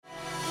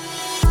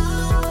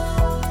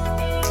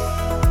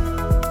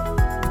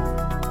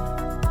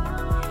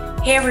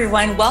Hey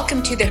everyone,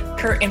 welcome to the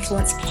Her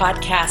Influence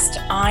podcast.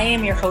 I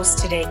am your host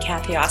today,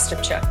 Kathy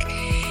Ostapchuk.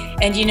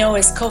 And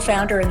as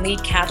co-founder and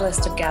lead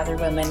catalyst of Gather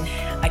Women,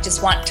 I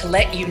just want to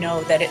let you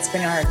know that it's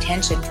been our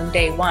intention from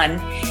day one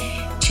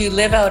to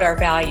live out our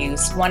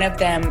values. One of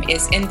them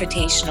is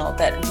invitational,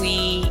 that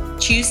we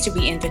choose to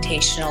be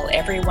invitational.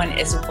 Everyone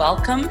is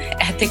welcome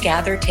at the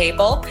Gather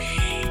table.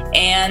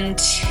 And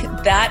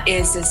that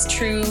is as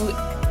true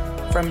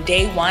from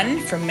day one,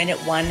 from minute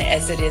one,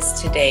 as it is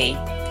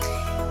today.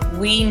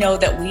 We know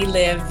that we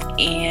live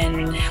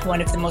in one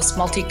of the most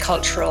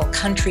multicultural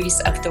countries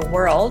of the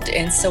world,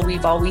 and so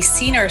we've always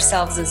seen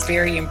ourselves as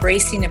very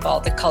embracing of all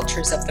the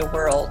cultures of the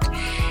world.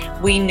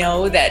 We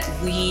know that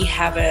we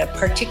have a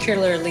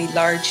particularly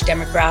large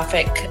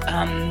demographic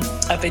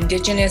of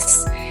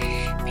Indigenous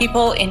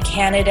people in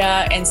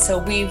Canada, and so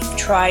we've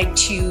tried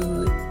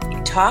to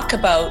talk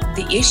about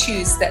the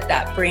issues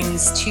that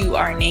brings to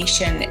our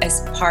nation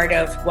as part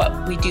of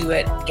what we do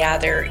at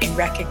Gather in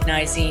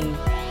recognizing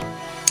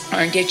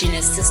our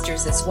Indigenous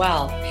sisters as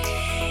well.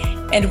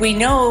 And we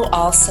know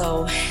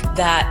also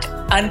that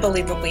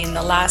unbelievably in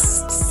the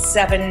last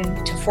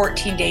 7 to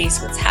 14 days,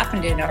 what's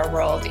happened in our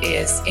world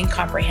is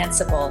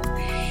incomprehensible.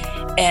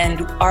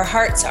 And our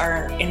hearts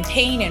are in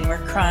pain and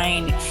we're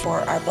crying for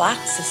our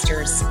Black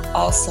sisters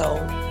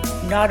also,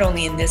 not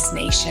only in this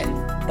nation,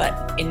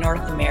 but in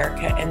North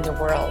America and the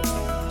world.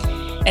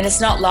 And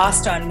it's not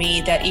lost on me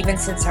that even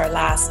since our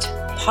last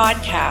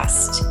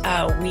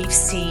podcast, we've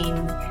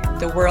seen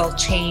the world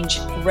change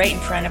right in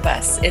front of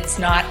us. It's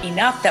not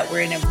enough that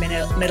we're in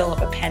the middle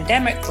of a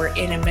pandemic. We're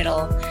in the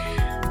middle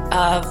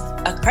of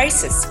a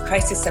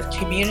crisis of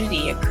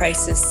community, a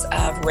crisis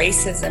of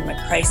racism,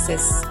 a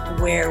crisis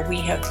where we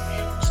have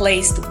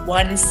placed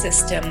one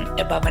system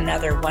above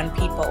another, one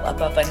people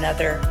above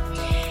another.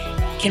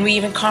 Can we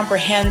even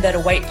comprehend that a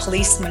white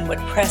policeman would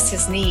press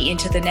his knee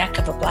into the neck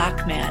of a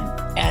Black man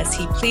as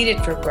he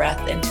pleaded for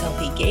breath until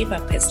he gave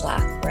up his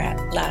last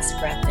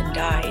breath and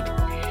died?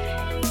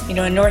 In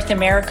North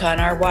America on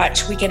our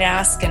watch, we can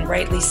ask, and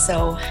rightly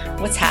so,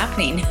 what's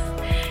happening?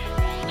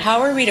 How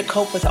are we to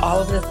cope with all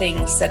of the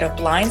things that have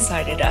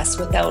blindsided us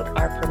without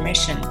our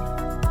permission?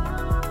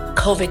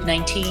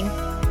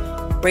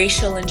 COVID-19,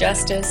 racial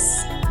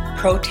injustice,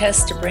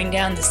 protests to bring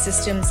down the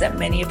systems that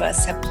many of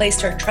us have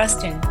placed our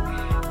trust in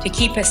to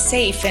keep us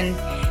safe and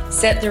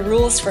set the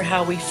rules for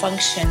how we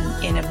function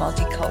in a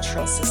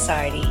multicultural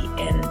society.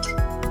 And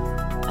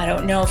I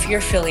don't know if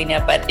you're feeling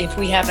it, but if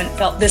we haven't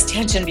felt this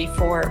tension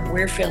before,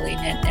 we're feeling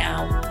it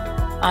now.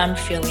 I'm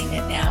feeling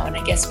it now. And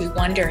I guess we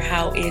wonder,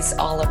 how is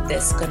all of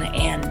this going to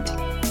end?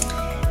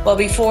 Well,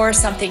 before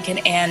something can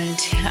end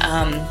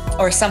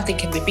or something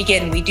can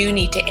begin, we do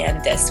need to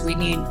end this. We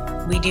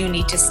do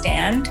need to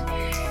stand.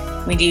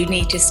 We do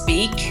need to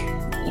speak.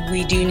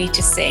 We do need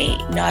to say,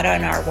 not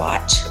on our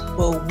watch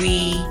will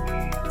we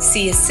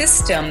see a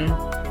system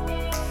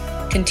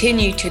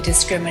continue to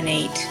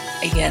discriminate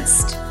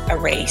against a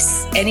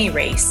race, any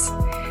race.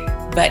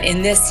 But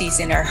in this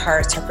season, our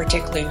hearts are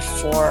particularly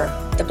for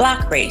the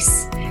Black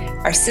race,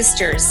 our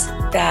sisters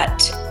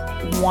that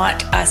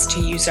want us to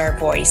use our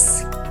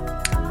voice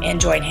and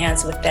join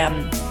hands with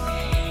them.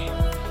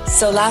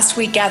 So last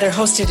week, Gather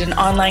hosted an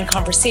online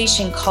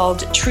conversation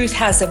called Truth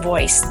Has a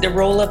Voice, the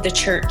role of the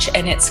church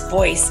and its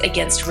voice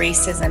against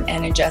racism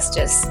and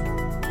injustice.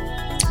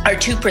 Our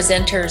two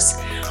presenters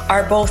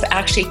are both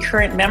actually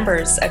current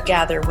members of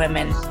Gather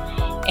Women,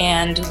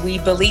 and we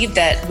believe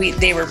that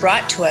they were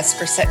brought to us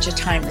for such a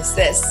time as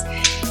this.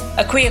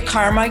 Aquia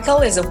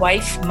Carmichael is a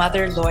wife,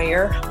 mother,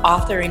 lawyer,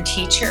 author, and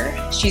teacher.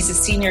 She's a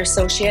senior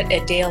associate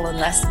at Dale and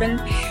Lespin,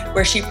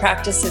 where she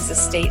practices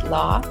estate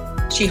law.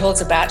 She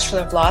holds a Bachelor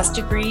of Laws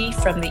degree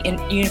from the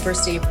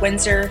University of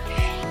Windsor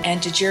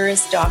and a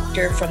Juris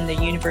Doctor from the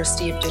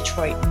University of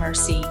Detroit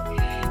Mercy.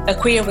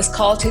 Aquia was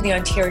called to the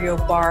Ontario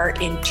Bar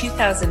in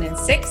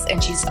 2006,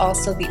 and she's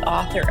also the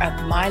author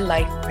of My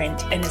Life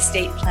Print, an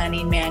estate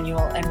planning manual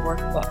and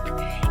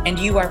workbook, and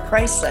You Are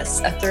Priceless,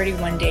 a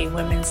 31-day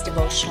women's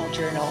devotional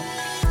journal.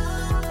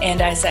 And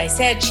as I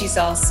said, she's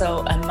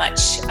also a much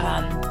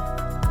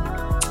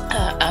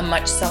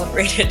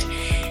celebrated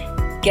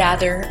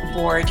Gather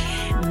board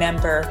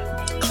member.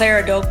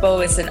 Clara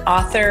Dogbo is an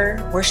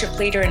author, worship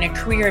leader, and a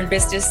career and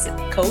business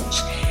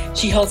coach.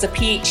 She holds a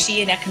PhD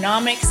in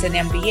economics, an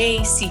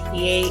MBA,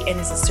 CPA, and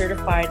is a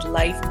certified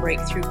life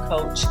breakthrough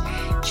coach.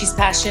 She's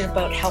passionate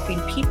about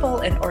helping people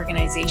and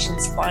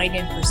organizations find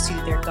and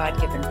pursue their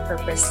God-given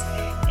purpose,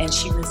 and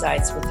she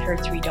resides with her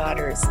 3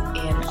 daughters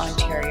in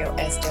Ontario,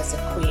 as does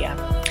Aquia.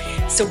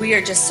 So we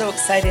are just so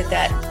excited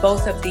that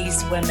both of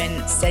these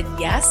women said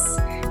yes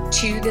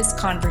to this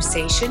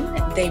conversation.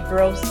 They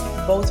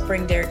both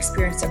bring their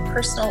experience of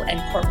personal and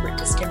corporate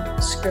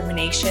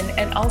discrimination,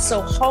 and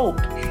also hope,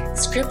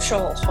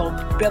 scriptural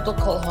hope,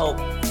 biblical hope,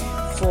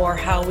 for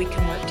how we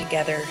can work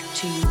together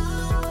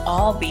to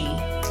all be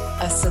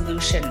a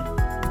solution.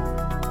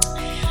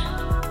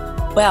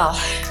 Well,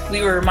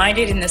 we were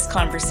reminded in this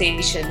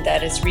conversation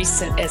that as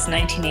recent as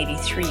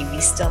 1983, we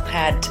still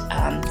had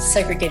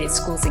segregated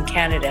schools in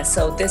Canada.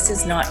 So this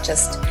is not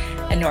just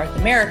a North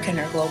American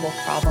or global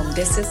problem.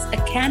 This is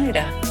a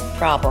Canada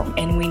problem,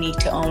 and we need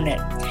to own it.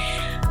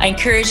 I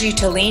encourage you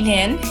to lean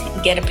in,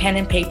 get a pen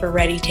and paper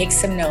ready, take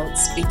some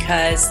notes,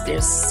 because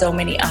there's so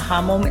many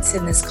aha moments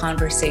in this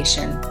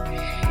conversation.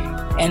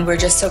 And we're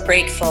just so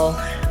grateful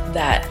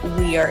that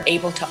we are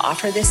able to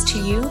offer this to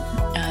you,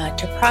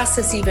 to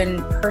process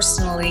even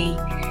personally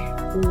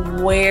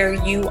where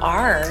you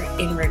are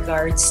in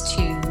regards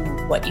to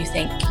what you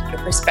think, your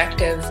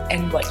perspective,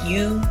 and what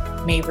you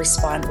may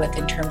respond with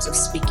in terms of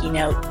speaking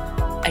out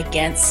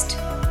against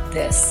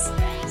this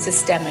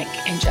systemic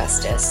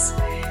injustice.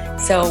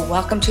 So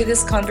welcome to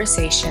this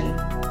conversation,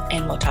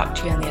 and we'll talk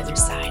to you on the other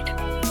side.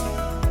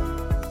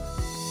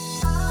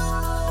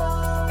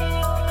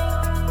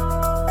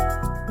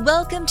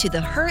 Welcome to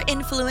the Her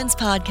Influence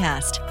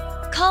podcast,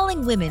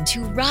 calling women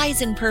to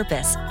rise in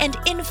purpose and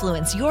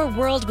influence your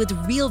world with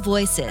real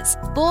voices,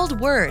 bold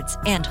words,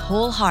 and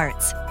whole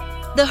hearts.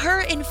 The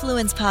Her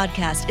Influence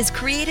podcast is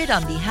created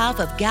on behalf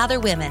of Gather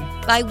Women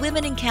by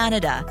Women in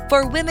Canada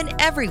for women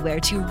everywhere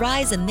to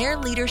rise in their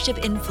leadership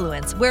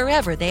influence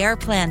wherever they are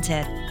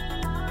planted.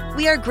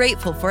 We are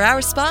grateful for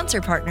our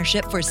sponsor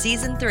partnership for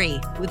Season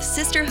 3 with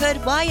Sisterhood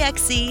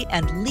YXC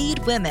and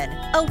Lead Women,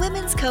 a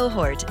women's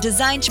cohort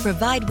designed to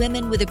provide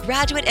women with a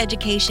graduate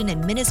education in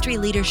ministry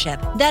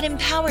leadership that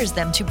empowers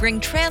them to bring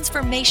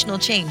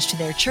transformational change to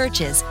their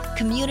churches,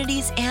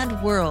 communities,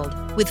 and world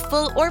with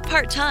full or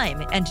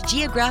part-time and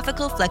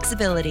geographical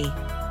flexibility.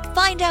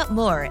 Find out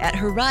more at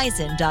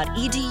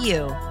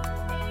horizon.edu.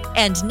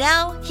 And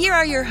now, here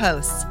are your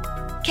hosts,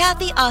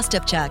 Kathy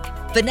Ostapchuk,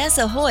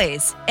 Vanessa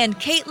Hoyes, and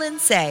Caitlin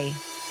Say.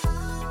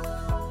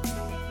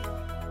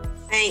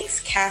 Thanks,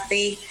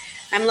 Kathy.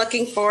 I'm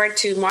looking forward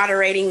to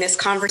moderating this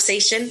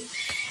conversation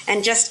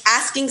and just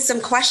asking some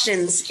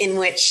questions in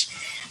which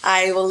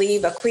I will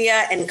leave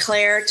Aquia and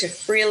Claire to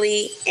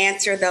freely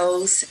answer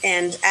those.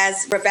 And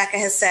as Rebecca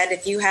has said,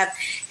 if you have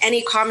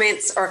any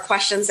comments or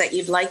questions that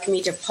you'd like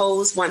me to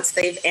pose once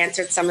they've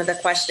answered some of the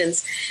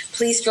questions,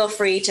 please feel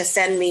free to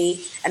send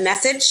me a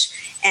message,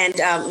 and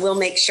we'll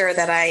make sure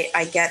that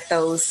I get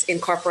those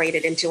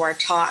incorporated into our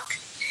talk.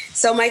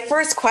 So my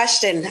first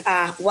question,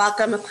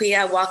 welcome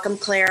Aquia, welcome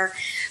Claire.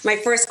 My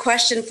first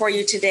question for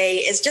you today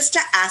is just to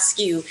ask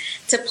you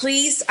to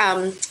please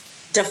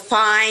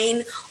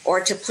define or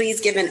to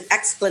please give an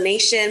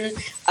explanation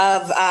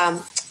of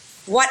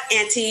what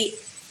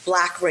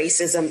anti-Black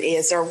racism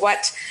is, or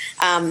what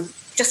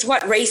just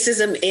what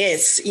racism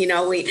is. You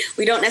know,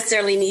 we don't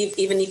necessarily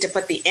even need to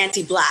put the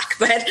anti-Black,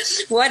 but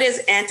what is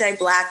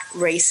anti-Black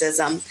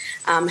racism?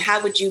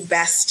 How would you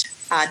best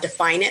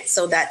define it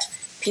so that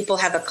people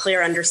have a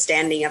clear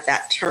understanding of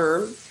that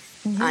term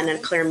and a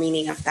clear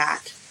meaning of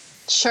that?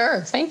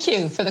 Sure. Thank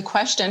you for the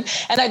question.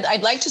 And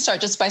I'd like to start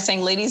just by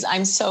saying, ladies,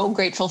 I'm so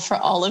grateful for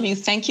all of you.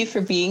 Thank you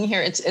for being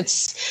here.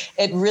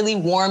 It really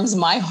warms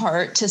my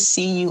heart to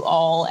see you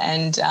all.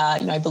 And,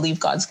 I believe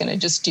God's going to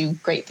just do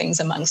great things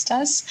amongst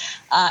us.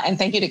 And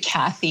thank you to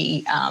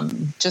Kathy,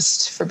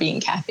 just for being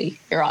Kathy.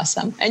 You're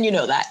awesome. And you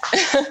know that.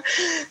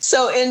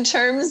 So in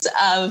terms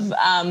of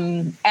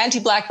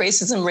anti-Black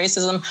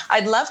racism,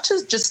 I'd love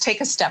to just take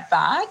a step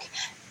back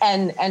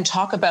and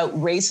talk about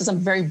racism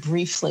very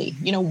briefly.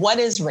 What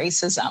is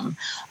racism?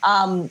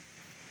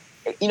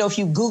 If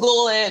you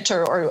Google it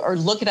or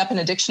look it up in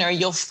a dictionary,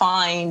 you'll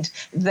find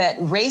that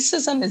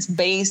racism is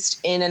based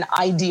in an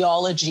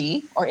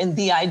ideology, or in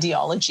the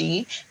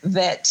ideology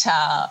that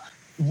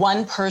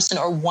one person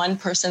or one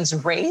person's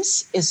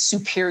race is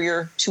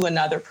superior to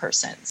another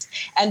person's.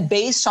 And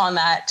based on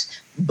that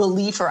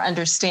belief or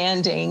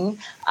understanding,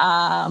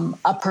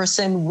 a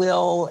person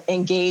will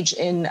engage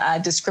in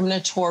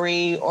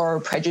discriminatory or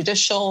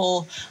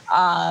prejudicial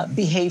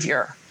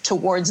behavior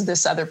towards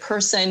this other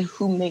person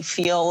whom they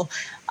feel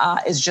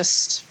is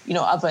just,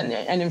 of an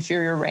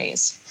inferior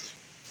race.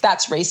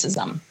 That's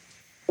racism.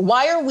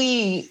 Why are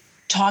we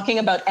talking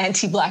about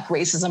anti-Black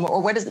racism,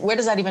 or where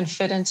does that even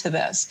fit into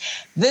this?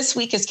 This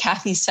week, as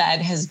Kathy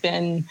said, has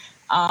been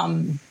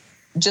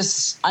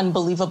just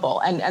unbelievable.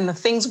 And the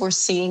things we're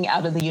seeing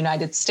out of the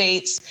United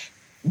States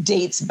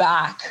dates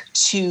back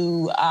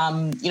to,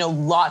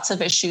 lots of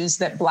issues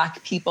that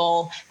Black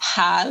people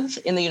have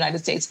in the United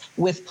States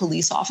with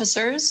police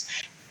officers.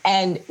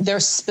 And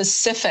they're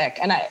specific.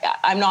 And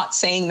I'm not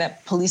saying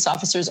that police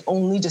officers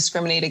only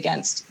discriminate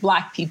against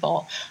Black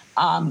people,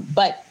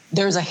 but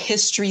there's a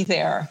history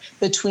there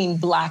between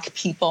Black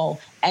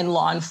people and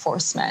law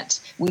enforcement.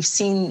 We've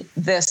seen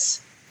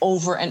this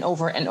over and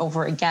over and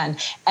over again.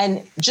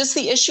 And just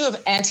the issue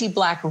of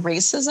anti-Black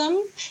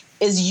racism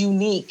is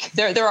unique.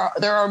 There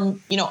are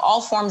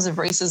all forms of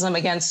racism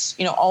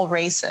against all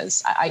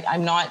races.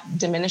 I'm not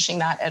diminishing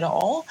that at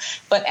all.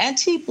 But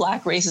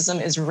anti-Black racism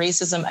is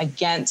racism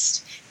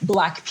against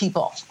Black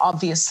people,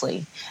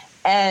 obviously.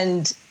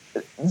 And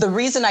the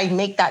reason I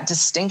make that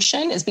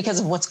distinction is because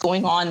of what's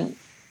going on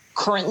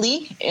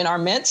currently in our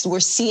midst. We're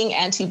seeing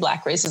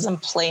anti-Black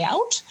racism play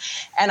out.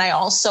 And I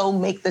also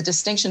make the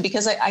distinction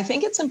because I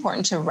think it's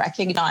important to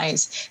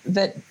recognize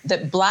that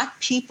Black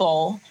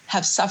people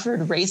have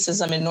suffered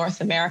racism in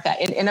North America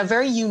in a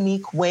very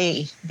unique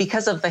way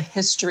because of the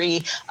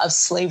history of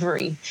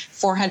slavery,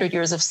 400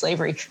 years of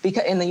slavery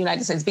in the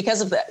United States,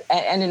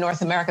 and in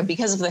North America,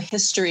 because of the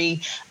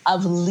history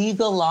of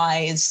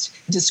legalized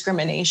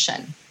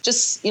discrimination.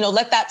 Just,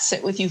 let that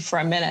sit with you for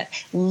a minute.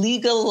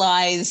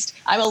 Legalized,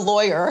 I'm a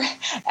lawyer,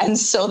 and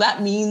so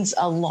that means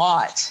a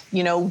lot,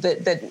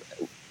 that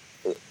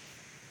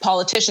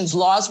politicians,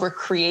 laws were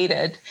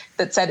created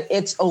that said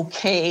it's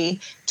okay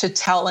to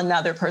tell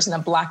another person, a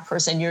Black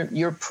person,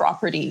 you're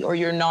property, or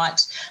you're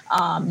not,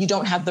 you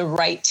don't have the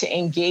right to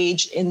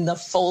engage in the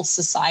full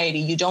society.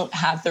 You don't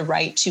have the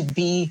right to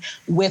be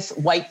with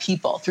white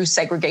people through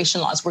segregation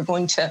laws. We're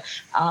going to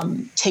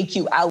take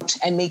you out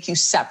and make you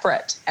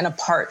separate and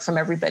apart from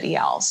everybody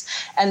else.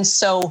 And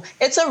so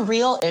it's a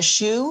real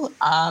issue,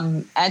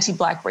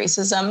 anti-Black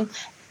racism.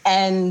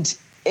 And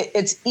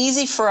it's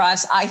easy for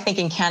us, I think,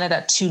 in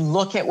Canada to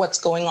look at what's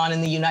going on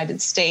in the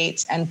United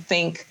States and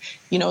think,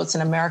 it's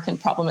an American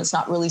problem. It's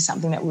not really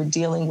something that we're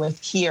dealing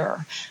with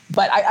here.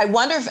 But I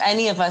wonder if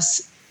any of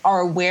us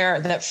are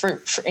aware that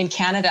for in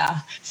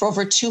Canada, for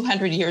over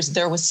 200 years,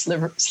 there was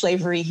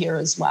slavery here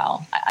as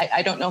well.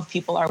 I don't know if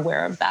people are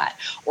aware of that.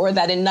 Or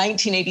that in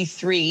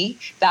 1983,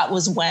 that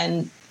was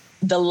when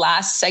the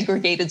last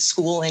segregated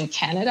school in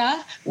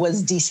Canada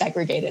was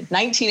desegregated.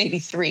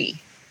 1983.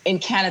 In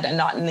Canada,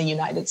 not in the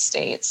United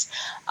States.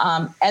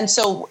 And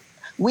so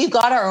we've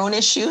got our own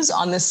issues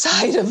on this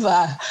side of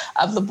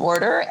the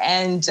border,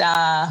 and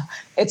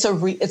it's a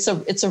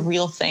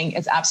real thing.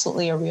 It's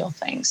absolutely a real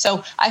thing.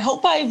 So I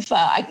hope I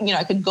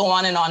could go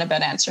on and on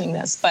about answering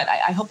this, but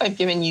I hope I've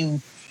given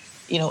you,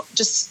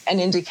 just an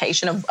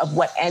indication of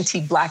what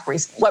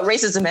what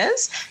racism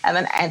is, and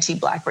then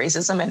anti-Black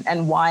racism,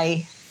 and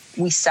why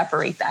we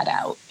separate that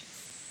out.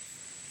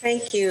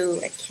 Thank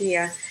you,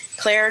 Akia.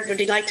 Claire, would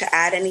you like to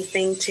add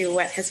anything to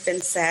what has been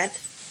said?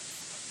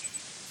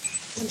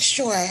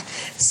 Sure.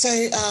 So,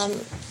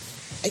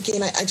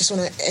 again, I just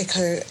want to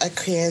echo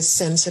Akia's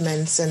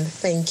sentiments and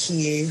thank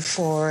you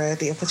for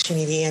the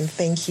opportunity, and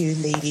thank you,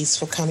 ladies,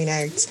 for coming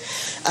out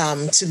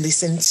to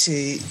listen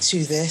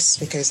to this,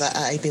 because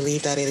I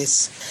believe that it is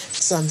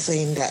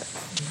something that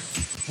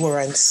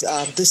warrants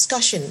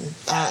discussion.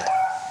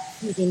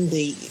 Given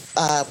the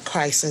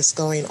crisis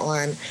going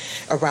on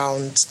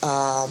around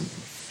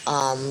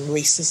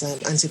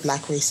racism,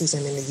 anti-Black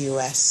racism in the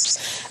U.S.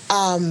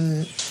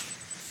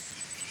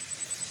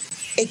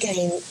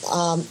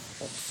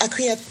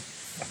 Akia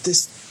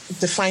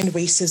defined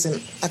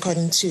racism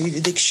according to the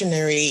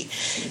dictionary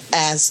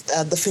as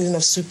the feeling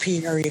of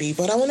superiority,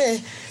 but I want to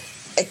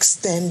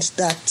extend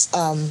that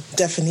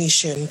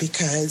definition,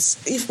 because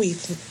if we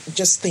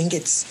just think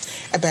it's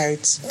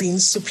about being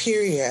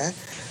superior,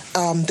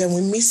 then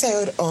we miss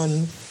out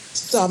on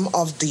some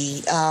of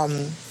the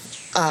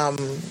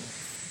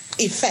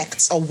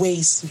effects or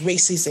ways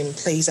racism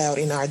plays out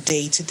in our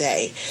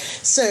day-to-day.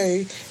 So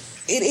it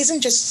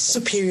isn't just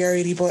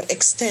superiority, but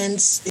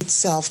extends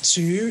itself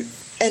to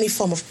any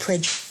form of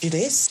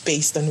prejudice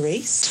based on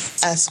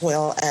race, as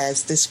well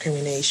as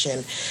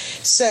discrimination.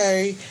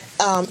 So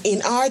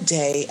in our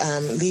day,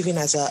 living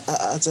as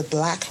a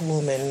Black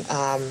woman,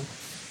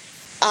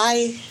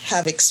 I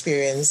have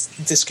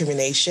experienced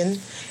discrimination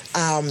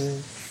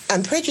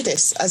and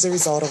prejudice as a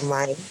result of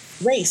my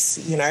race,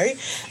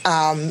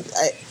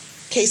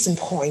 Case in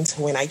point,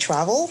 when I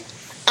travel,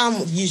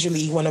 I'm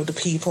usually one of the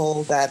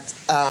people that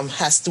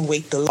has to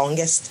wait the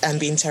longest and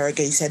be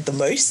interrogated the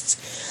most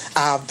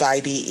by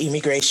the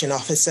immigration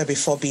officer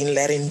before being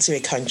let into a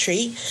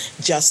country,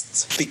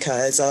 just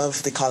because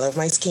of the color of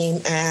my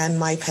skin and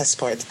my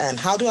passport. And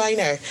how do I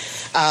know?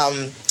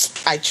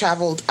 I've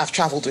traveled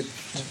with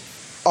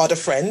other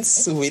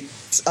friends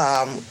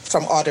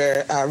from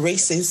other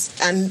races,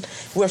 and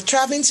we're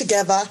traveling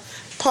together,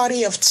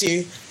 party of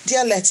two,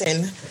 dear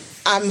Latin.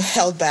 I'm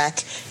held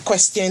back,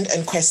 questioned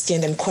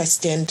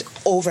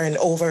over and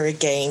over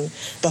again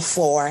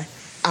before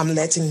I'm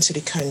let into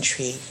the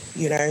country,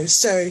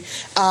 So,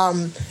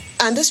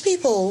 and those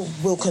people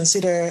will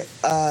consider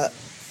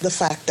the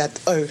fact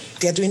that,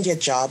 they're doing their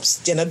jobs,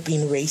 they're not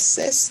being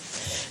racist,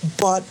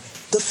 but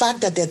the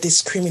fact that they're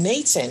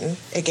discriminating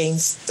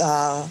against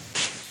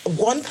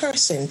one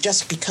person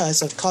just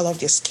because of color of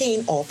their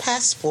skin or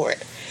passport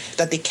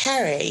that they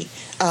carry,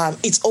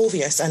 it's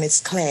obvious and it's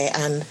clear.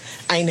 And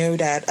I know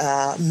that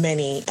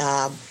many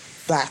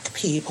Black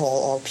people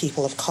or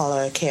people of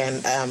color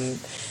can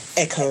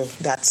echo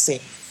that same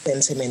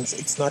sentiment.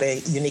 It's not a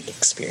unique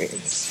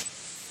experience.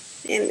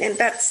 And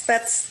that's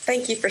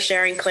thank you for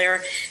sharing,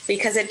 Claire,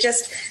 because it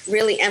just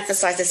really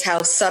emphasizes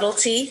how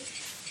subtlety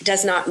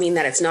does not mean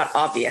that it's not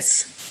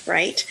obvious.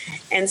 Right.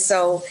 And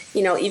so,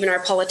 even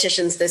our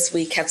politicians this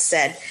week have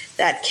said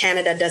that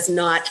Canada does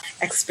not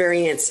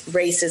experience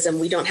racism.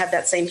 We don't have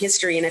that same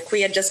history. And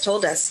Akia just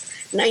told us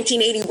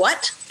 1980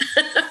 what?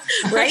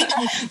 right?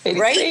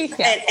 Right?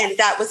 Yeah. And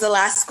that was the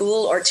last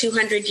school, or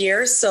 200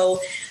 years. So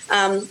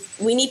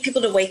we need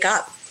people to wake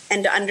up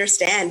and to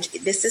understand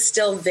this is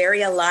still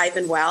very alive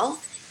and well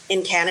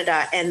in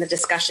Canada, and the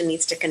discussion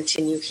needs to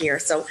continue here.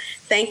 So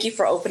thank you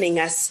for opening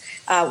us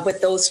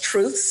with those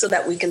truths so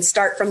that we can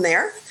start from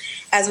there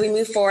as we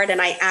move forward.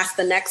 And I ask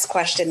the next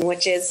question,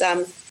 which is,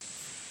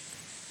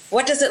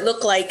 what does it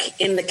look like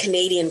in the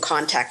Canadian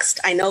context?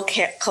 I know,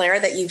 Claire,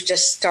 that you've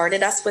just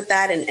started us with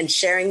that and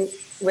sharing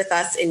with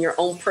us in your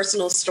own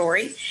personal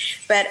story.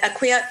 But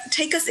Akua,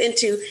 take us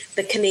into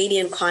the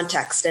Canadian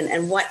context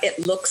and what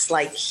it looks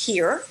like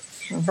here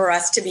for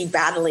us to be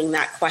battling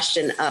that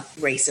question of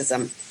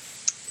racism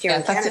here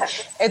in Canada.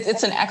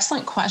 It's an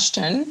excellent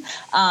question.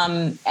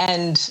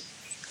 And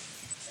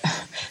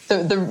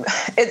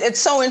it's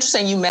so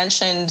interesting. You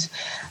mentioned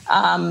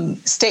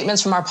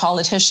statements from our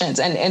politicians,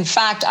 and in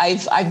fact,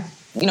 I've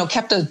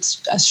kept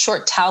a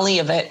short tally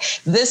of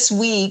it. This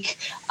week,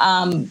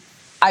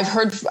 I've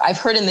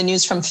heard in the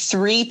news from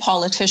 3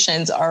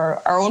 politicians: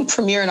 our own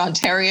premier in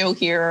Ontario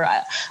here,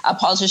 a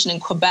politician in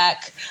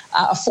Quebec,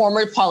 a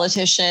former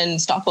politician,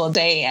 Stockwell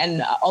Day,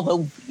 and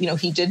although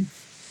he did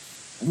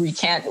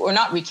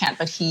not recant,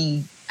 but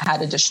he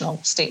had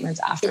additional statements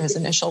after his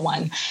initial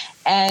one,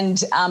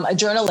 and a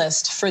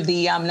journalist for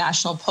the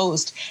National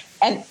Post.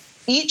 And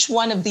each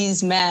one of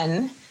these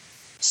men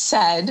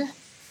said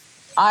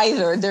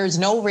either there's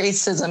no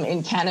racism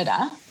in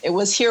Canada, it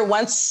was here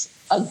once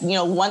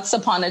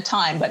upon a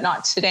time, but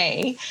not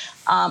today,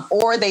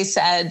 or they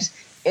said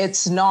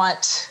it's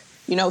not,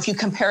 if you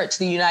compare it to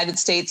the United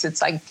States,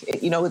 it's like,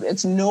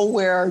 it's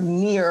nowhere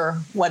near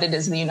what it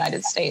is in the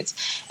United States.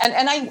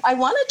 And I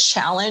want to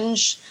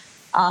challenge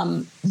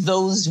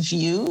those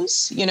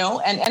views,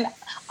 and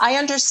I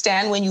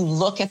understand when you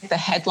look at the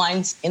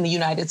headlines in the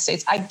United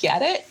States, I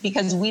get it,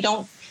 because we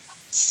don't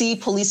see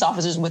police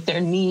officers with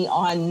their knee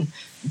on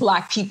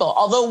Black people,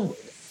 although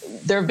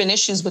there have been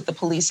issues with the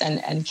police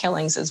and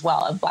killings as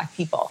well of Black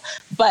people.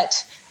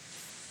 But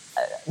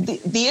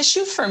the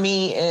issue for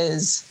me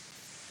is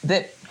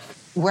that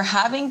we're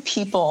having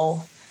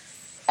people,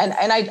 and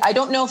I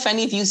don't know if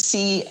any of you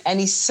see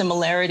any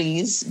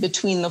similarities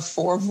between the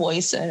 4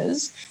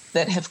 voices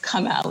that have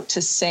come out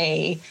to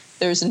say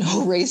there's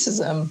no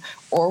racism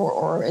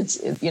or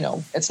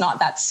it's not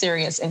that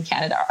serious in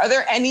Canada. Are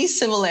there any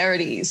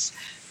similarities?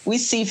 We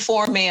see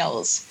 4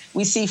 males.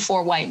 We see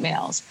 4 white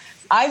males.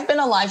 I've been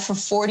alive for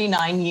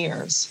 49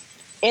 years.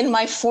 In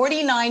my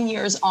 49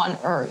 years on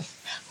Earth,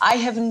 I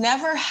have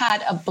never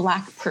had a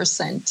Black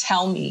person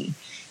tell me,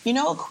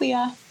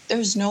 Akua,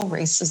 there's no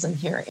racism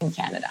here in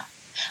Canada.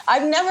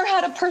 I've never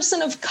had a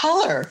person of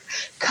color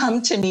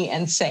come to me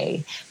and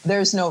say,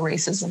 there's no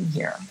racism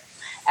here.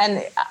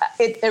 And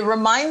it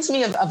reminds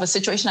me of a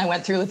situation I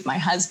went through with my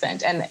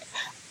husband. And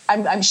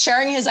I'm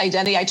sharing his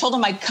identity. I told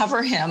him I'd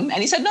cover him. And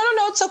he said, no,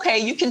 it's okay.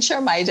 You can share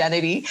my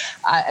identity.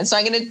 And so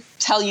I'm going to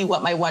tell you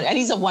what and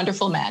he's a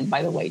wonderful man,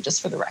 by the way,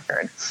 just for the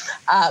record.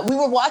 We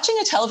were watching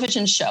a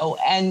television show,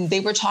 and they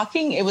were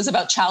talking, it was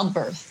about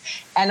childbirth.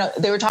 And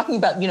they were talking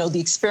about, the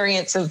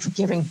experience of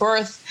giving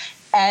birth.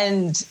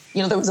 And,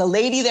 there was a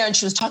lady there, and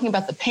she was talking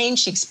about the pain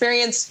she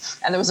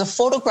experienced. And there was a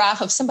photograph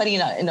of somebody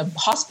in a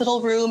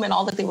hospital room and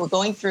all that they were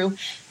going through.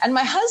 And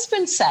my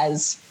husband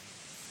says,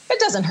 it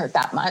doesn't hurt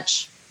that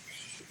much.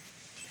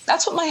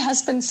 That's what my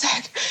husband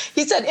said.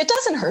 He said, it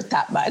doesn't hurt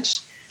that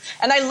much.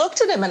 And I looked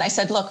at him and I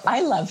said, look,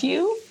 I love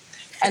you.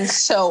 And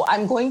so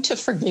I'm going to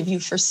forgive you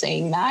for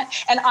saying that.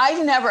 And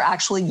I've never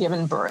actually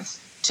given birth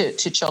to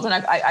children.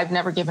 I've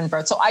never given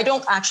birth. So I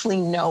don't actually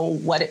know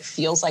what it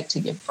feels like to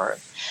give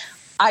birth.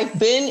 I've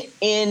been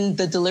in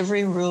the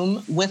delivery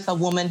room with a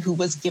woman who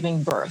was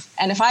giving birth.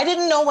 And if I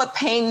didn't know what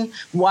pain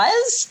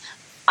was,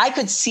 I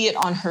could see it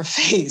on her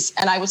face,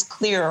 and I was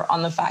clear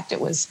on the fact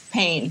it was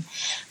pain.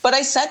 But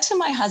I said to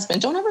my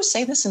husband, don't ever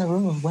say this in a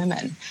room of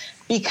women,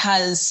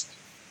 because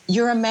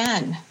you're a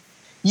man.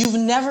 You've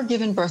never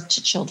given birth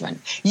to children.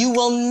 You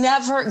will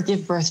never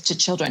give birth to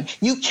children.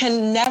 You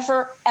can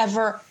never,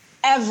 ever,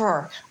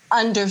 ever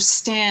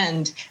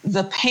understand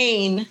the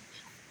pain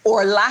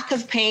or lack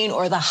of pain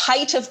or the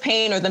height of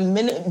pain or the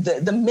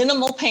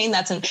minimal pain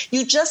that's in.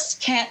 You just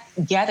can't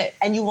get it,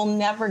 and you will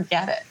never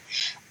get it.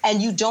 And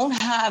you don't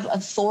have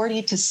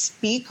authority to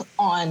speak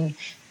on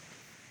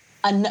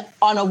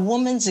a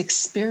woman's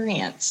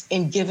experience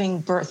in giving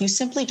birth. You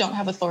simply don't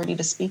have authority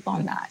to speak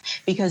on that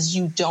because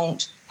you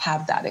don't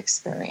have that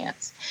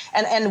experience.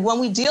 And when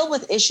we deal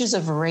with issues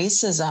of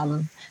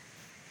racism,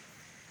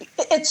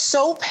 it's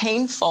so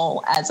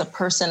painful as a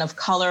person of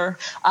color,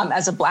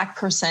 as a Black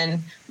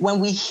person, when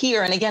we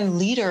hear, and again,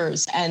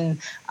 leaders and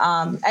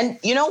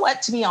you know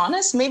what, to be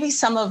honest, maybe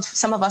some of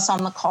us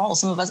on the call,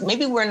 some of us,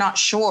 maybe we're not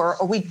sure,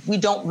 or we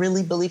don't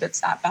really believe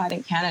it's that bad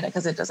in Canada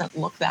because it doesn't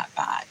look that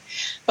bad.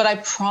 But I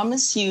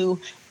promise you,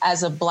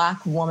 as a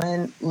Black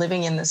woman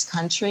living in this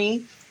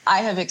country, I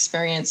have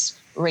experienced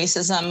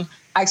racism.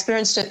 I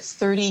experienced it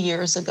 30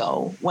 years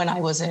ago when I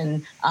was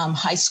in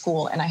high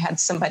school, and I had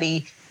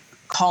somebody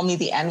call me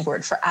the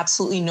N-word for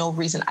absolutely no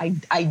reason.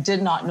 I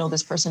did not know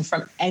this person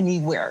from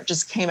anywhere,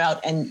 just came out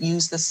and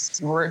used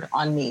this word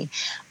on me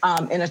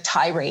in a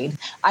tirade.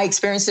 I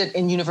experienced it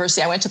in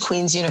university. I went to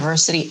Queen's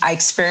University. I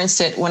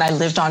experienced it when I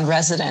lived on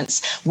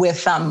residence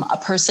with a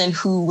person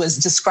who was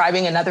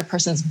describing another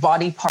person's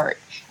body part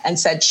and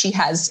said she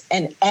has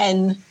an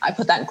N, I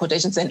put that in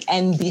quotations, an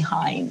N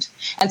behind,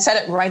 and said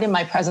it right in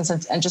my presence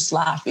and just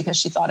laughed because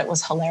she thought it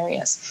was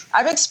hilarious.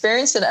 I've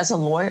experienced it as a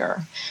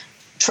lawyer.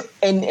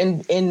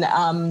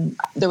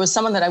 There was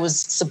someone that I was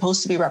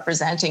supposed to be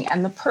representing,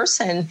 and the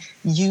person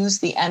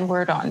used the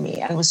N-word on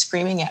me and was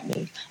screaming at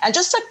me. And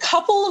just a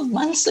couple of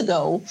months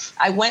ago,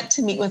 I went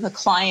to meet with a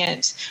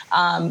client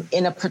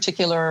in a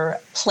particular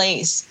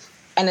place,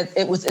 and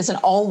it's an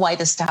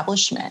all-white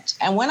establishment.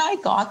 And when I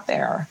got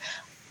there,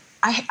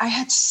 I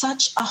had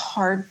such a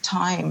hard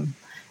time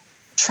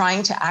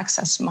trying to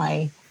access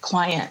my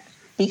client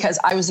because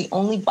I was the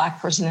only Black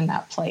person in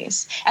that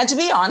place. And to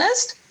be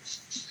honest,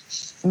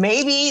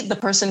 maybe the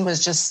person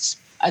was just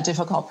a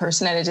difficult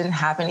person and it didn't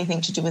have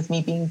anything to do with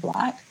me being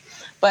Black.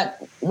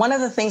 But one of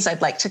the things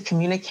I'd like to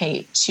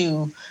communicate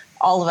to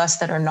all of us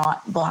that are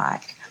not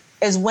Black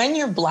is when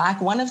you're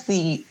Black, one of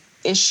the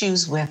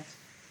issues with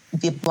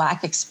the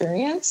Black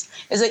experience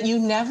is that you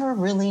never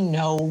really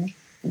know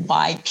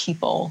why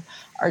people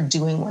are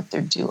doing what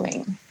they're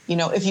doing. You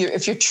know, if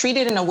you're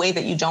treated in a way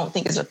that you don't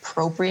think is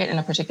appropriate in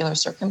a particular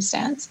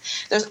circumstance,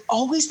 there's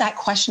always that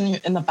question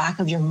in the back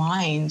of your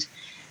mind.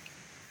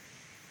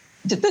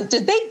 Did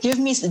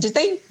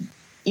they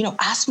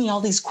ask me all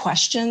these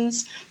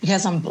questions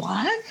because I'm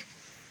Black?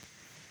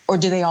 Or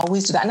do they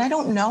always do that? And I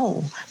don't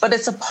know, but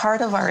it's a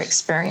part of our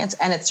experience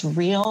and it's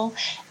real,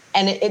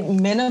 and it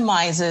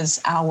minimizes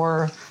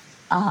our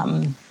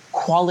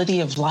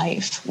quality of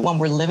life when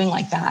we're living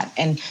like that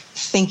and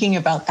thinking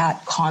about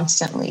that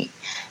constantly.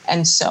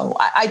 And so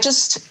I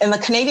just, in the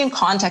Canadian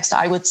context,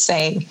 I would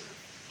say,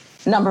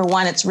 number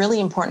one, it's really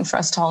important for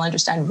us to all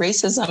understand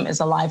racism is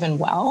alive and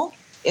well.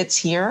 It's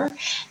here.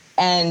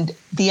 And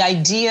the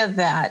idea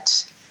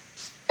that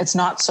it's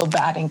not so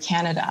bad in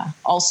Canada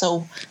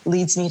also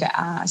leads me to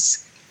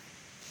ask,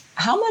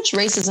 how much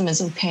racism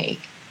is okay?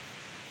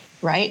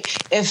 Right?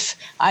 If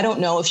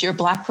you're a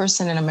Black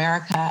person in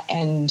America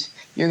and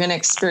you're going to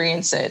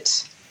experience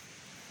it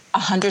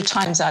 100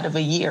 times out of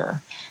a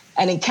year,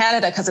 and in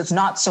Canada, because it's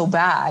not so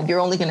bad, you're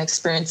only going to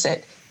experience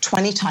it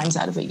 20 times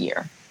out of a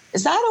year.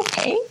 Is that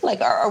okay? Like,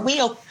 are we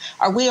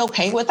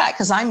okay with that?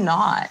 Because I'm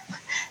not.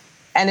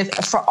 And if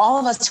for all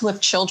of us who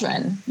have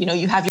children,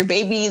 you have your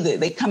baby,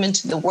 they come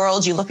into the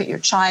world, you look at your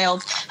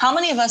child. How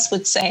many of us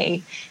would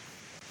say,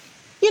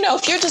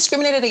 if you're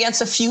discriminated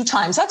against a few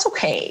times, that's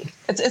okay.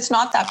 It's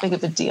not that big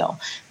of a deal.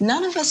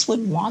 None of us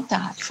would want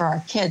that for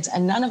our kids,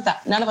 and none of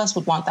us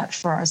would want that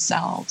for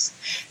ourselves.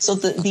 So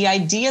the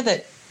idea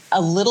that a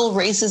little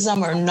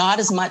racism or not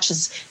as much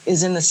as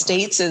is in the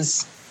States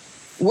is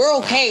we're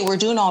okay, we're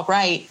doing all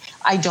right,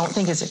 I don't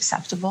think is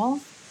acceptable.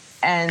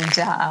 And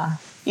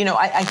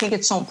I think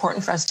it's so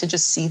important for us to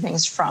just see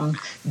things from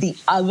the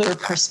other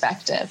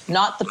perspective,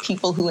 not the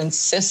people who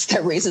insist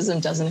that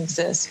racism doesn't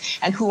exist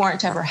and who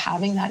aren't ever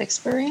having that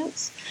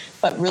experience,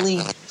 but really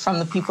from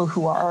the people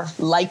who are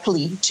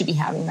likely to be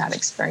having that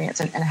experience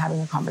and having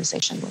a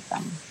conversation with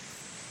them.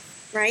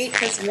 Right?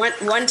 Because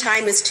one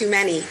time is too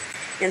many.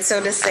 And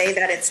so to say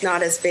that it's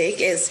not as big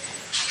is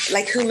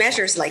like, who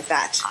measures like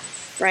that?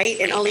 Right?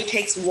 It only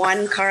takes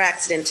one car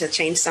accident to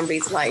change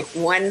somebody's life,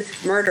 one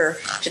murder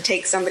to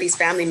take somebody's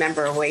family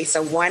member away.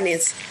 So one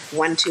is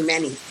one too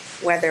many,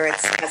 whether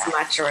it's as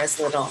much or as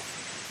little.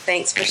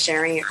 Thanks for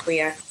sharing,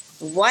 Akua.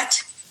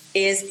 What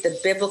is the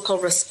biblical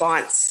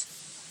response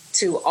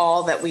to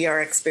all that we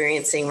are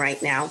experiencing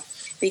right now?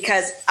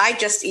 Because I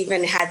just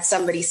even had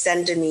somebody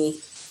send to me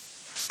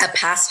a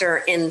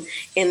pastor in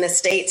the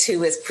States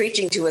who is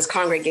preaching to his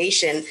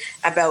congregation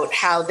about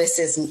how this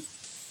is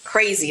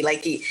crazy,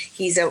 like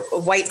he's a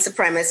white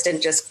supremacist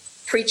and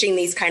just preaching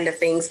these kind of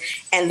things,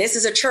 and this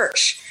is a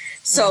church.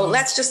 So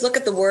let's just look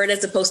at the word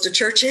as opposed to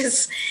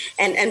churches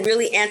and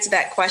really answer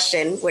that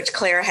question, which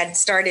Claire had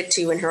started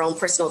to in her own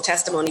personal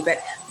testimony. But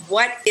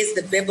what is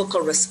the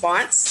biblical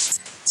response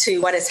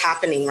to what is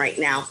happening right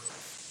now?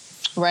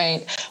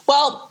 Right.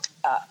 Well,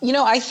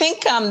 I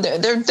think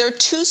there are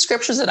two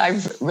scriptures that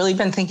I've really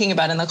been thinking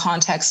about in the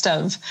context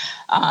of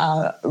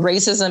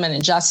racism and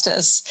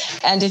injustice.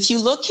 And if you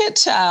look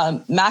at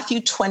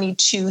Matthew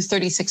 22,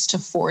 36 to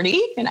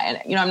 40, and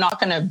I'm not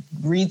going to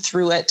read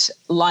through it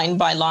line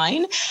by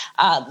line.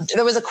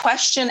 There was a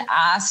question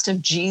asked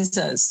of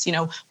Jesus,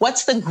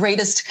 what's the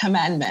greatest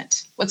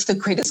commandment? What's the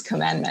greatest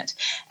commandment?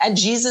 And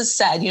Jesus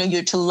said,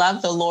 you're to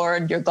love the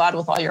Lord, your God,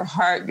 with all your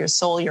heart, your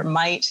soul, your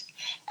might.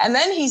 And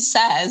then he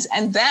says,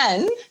 and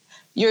then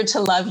you're to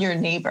love your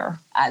neighbor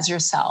as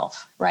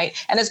yourself, right?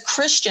 And as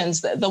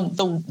Christians,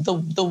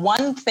 the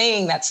one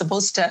thing that's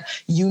supposed to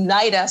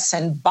unite us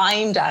and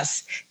bind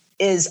us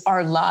is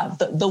our love.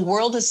 The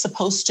world is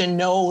supposed to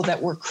know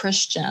that we're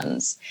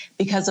Christians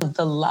because of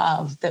the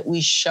love that we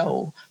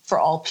show for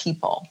all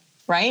people,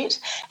 right?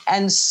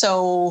 And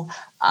so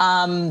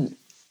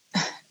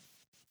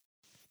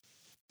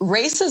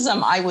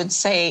racism, I would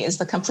say, is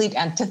the complete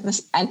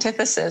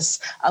antithesis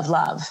of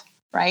love,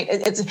 right?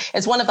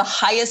 It's one of the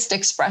highest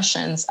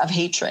expressions of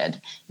hatred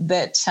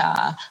that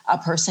a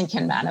person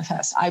can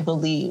manifest, I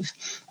believe.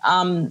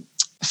 1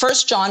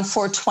 John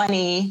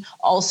 4:20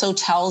 also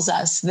tells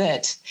us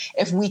that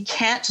if we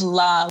can't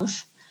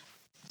love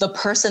the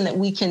person that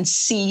we can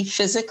see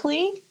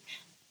physically,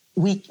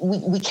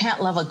 we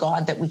can't love a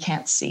God that we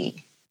can't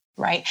see,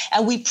 right?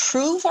 And we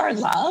prove our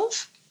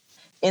love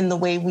in the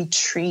way we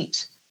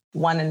treat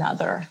one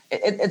another.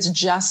 It's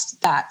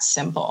just that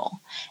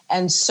simple.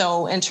 And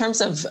so in terms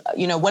of,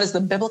 what is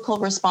the biblical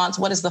response?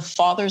 What is the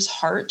Father's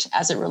heart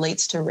as it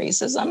relates to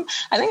racism?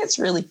 I think it's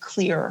really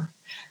clear.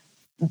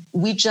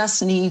 We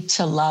just need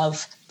to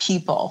love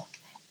people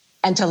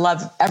and to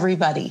love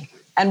everybody.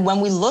 And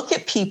when we look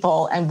at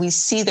people and we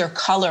see their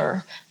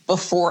color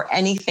before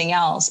anything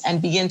else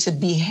and begin to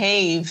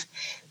behave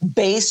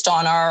based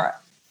on our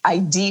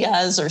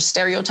ideas or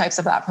stereotypes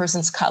of that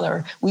person's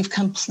color, we've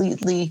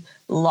completely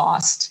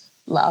lost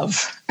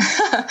love.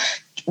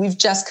 We've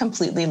just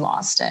completely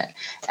lost it.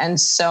 And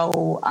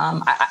so,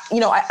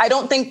 I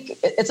don't think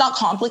it's not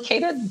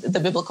complicated. The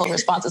biblical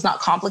response is not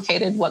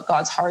complicated what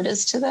God's heart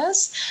is to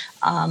this.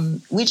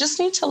 We just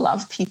need to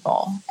love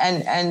people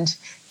and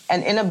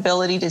an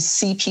inability to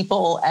see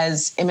people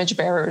as image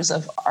bearers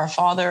of our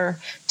Father,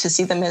 to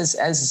see them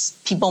as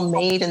people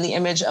made in the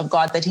image of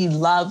God, that he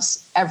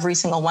loves every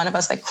single one of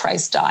us, that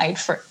Christ died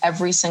for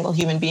every single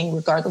human being,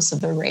 regardless of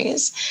their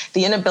race.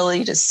 The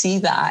inability to see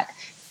that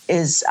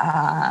is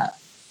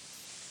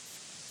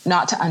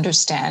not to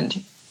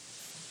understand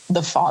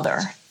the Father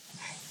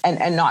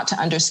and not to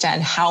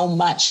understand how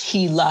much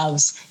he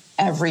loves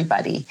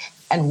everybody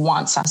and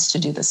wants us to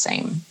do the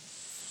same.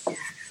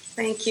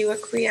 Thank you,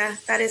 Aquia.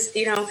 That is,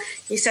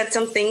 you said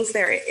some things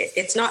there.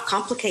 It's not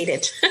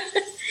complicated.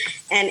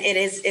 And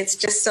it's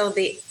just so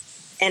the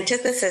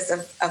antithesis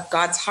of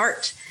God's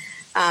heart.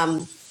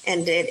 And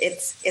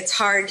it's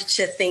hard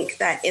to think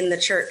that in the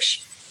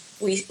church,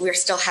 we're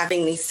still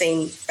having these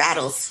same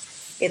battles.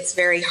 It's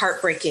very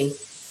heartbreaking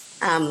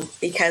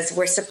because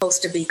we're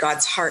supposed to be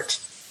God's heart.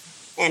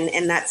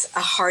 And that's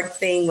a hard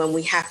thing when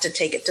we have to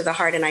take it to the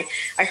heart. And I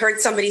heard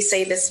somebody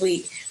say this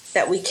week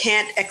that we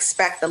can't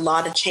expect the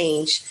law to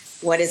change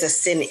what is a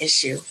sin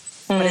issue,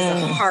 what is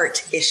a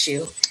heart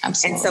issue.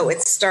 Absolutely. And so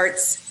it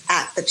starts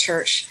at the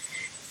church.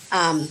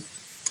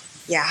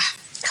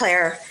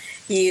 Claire,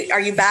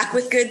 are you back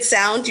with good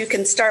sound? You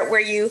can start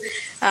where you,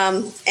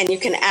 and you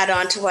can add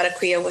on to what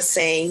Aquia was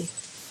saying.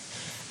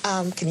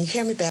 Can you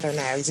hear me better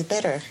now? Is it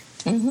better?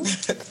 Mm-hmm.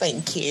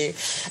 Thank you.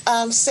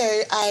 So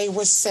I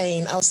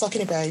was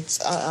talking about,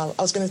 I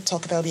was going to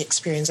talk about the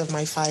experience of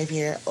my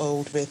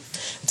 5-year-old with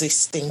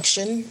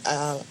distinction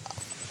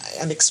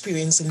and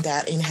experiencing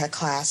that in her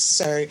class.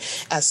 So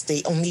as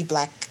the only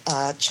Black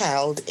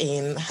child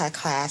in her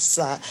class,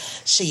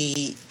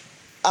 she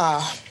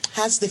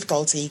has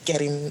difficulty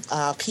getting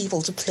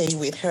people to play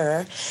with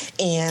her.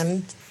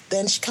 And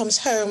then she comes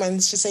home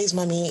and she says,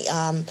 Mommy,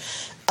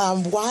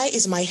 why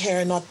is my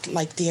hair not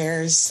like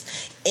theirs?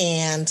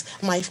 And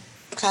my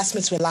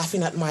classmates were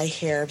laughing at my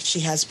hair. She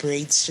has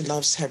braids. She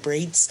loves her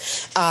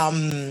braids.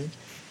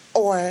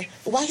 Or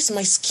why is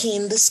my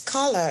skin this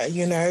color?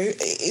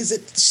 Is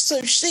it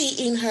so?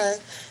 She in her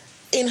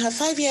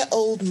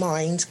 5-year-old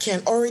mind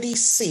can already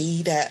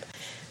see that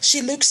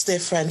she looks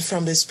different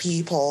from these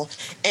people,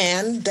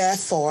 and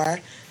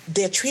therefore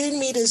they're treating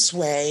me this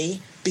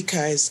way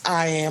because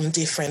I am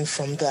different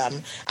from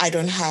them. I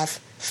don't have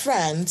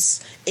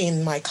friends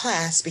in my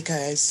class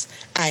because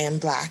I am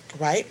Black,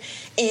 right?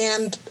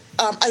 And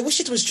I wish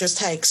it was just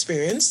her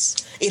experience.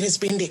 It has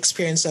been the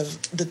experience of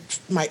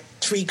my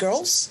 3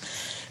 girls,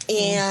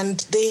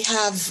 and they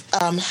have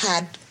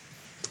had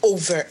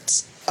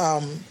overt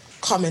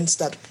comments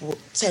that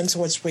tend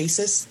towards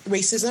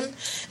racism.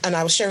 And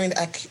I was sharing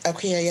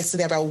Aquia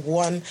yesterday about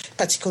one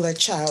particular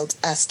child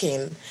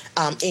asking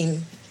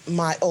in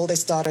my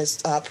oldest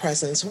daughter's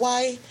presence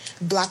why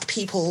Black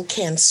people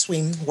can't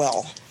swim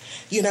well.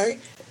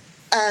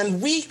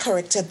 And we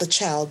corrected the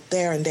child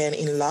there and then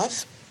in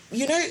love.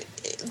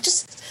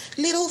 Just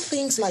little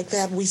things like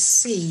that we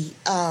see.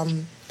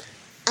 And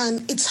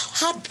it's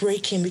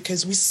heartbreaking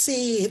because we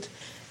see it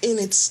in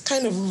its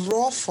kind of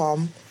raw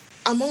form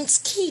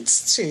amongst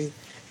kids too.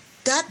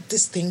 That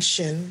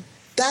distinction,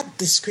 that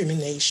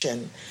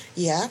discrimination,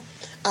 yeah?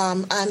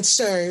 And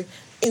so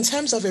in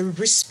terms of a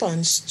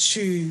response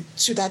to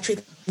that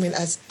treatment,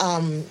 as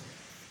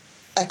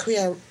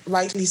Aquia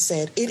rightly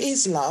said, it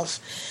is love.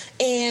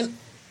 And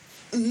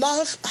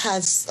love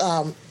has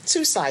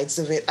 2 sides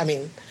of it.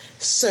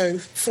 So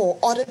for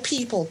other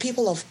people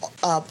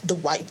of the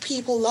white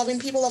people, loving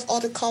people of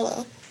other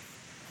color,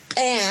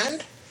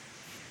 and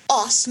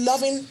us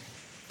loving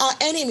our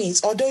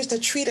enemies or those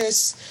that treat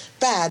us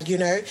bad,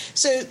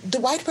 So the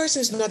white person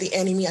is not the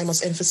enemy, I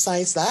must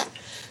emphasize that.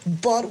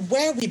 But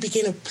where we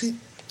begin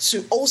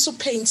to also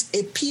paint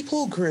a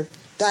people group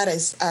that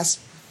is as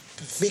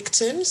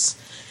victims,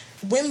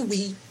 when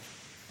we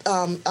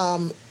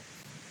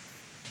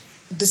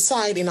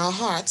decide in our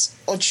hearts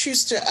or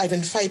choose to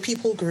identify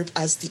people group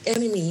as the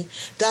enemy,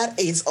 that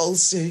is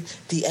also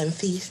the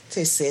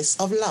antithesis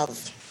of love,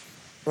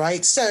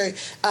 right? So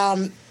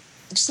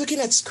just looking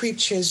at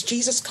scriptures,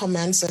 Jesus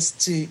commands us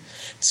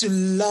to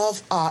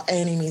love our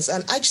enemies.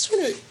 And I just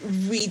want to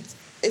read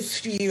a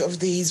few of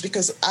these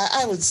because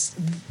I was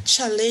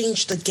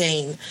challenged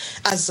again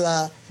as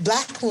a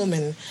Black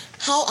woman.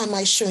 How am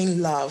I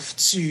showing love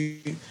to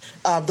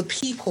the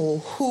people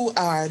who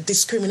are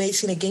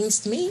discriminating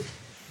against me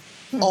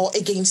or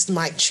against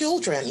my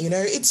children? You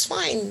know, it's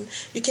fine.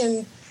 You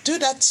can do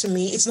that to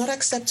me. It's not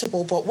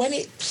acceptable. But when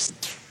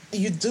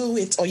you do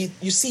it or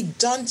you see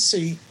done to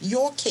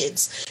your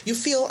kids, you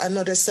feel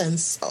another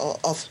sense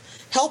of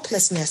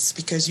helplessness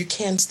because you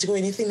can't do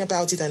anything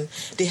about it, and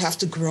they have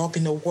to grow up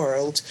in a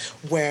world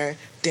where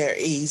there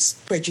is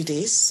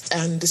prejudice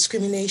and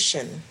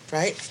discrimination,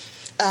 right?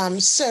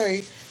 So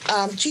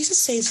Jesus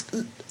says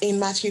in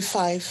Matthew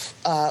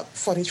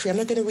 5:43, I'm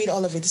not going to read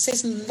all of it. It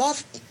says,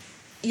 love,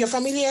 you're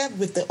familiar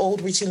with the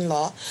old written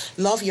law,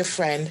 love your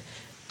friend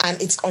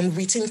and its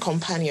unwritten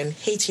companion,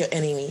 hate your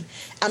enemy.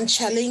 I'm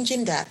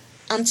challenging that.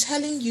 I'm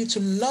telling you to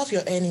love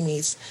your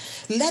enemies.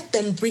 Let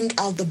them bring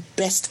out the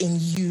best in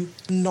you,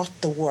 not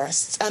the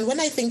worst. And when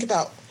I think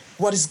about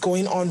what is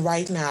going on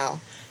right now,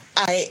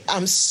 I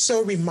am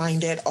so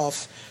reminded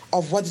of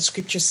what the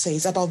scripture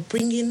says about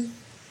bringing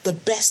the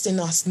best in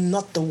us,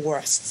 not the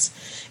worst.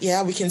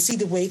 Yeah, we can see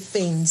the way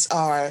things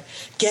are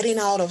getting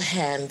out of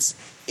hand,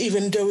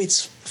 even though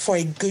it's for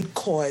a good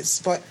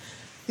cause. But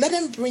let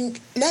them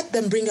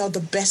bring out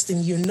the best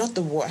in you, not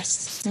the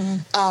worst.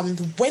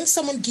 When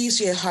someone gives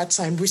you a hard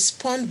time,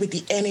 respond with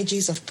the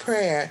energies of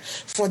prayer,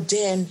 for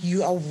then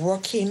you are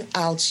working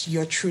out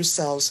your true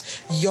selves,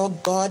 your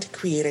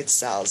God-created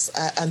selves.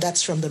 And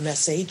that's from the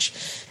Message.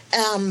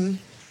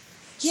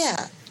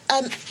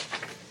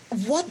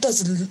 What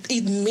does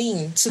it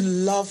mean to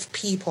love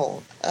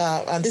people?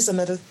 And this is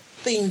another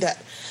thing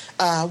that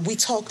we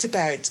talked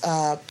about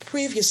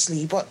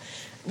previously, but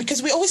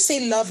because we always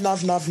say love,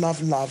 love, love,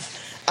 love, love.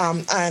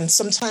 And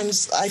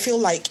sometimes I feel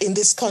like in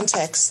this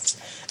context,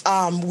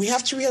 we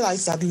have to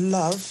realize that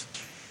love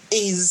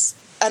is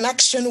an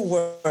action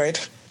word.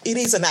 It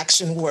is an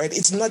action word.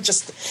 It's not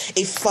just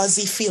a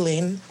fuzzy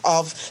feeling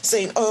of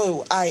saying,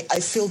 oh, I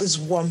feel this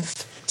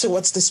warmth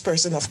towards this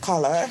person of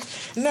color.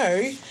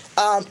 No,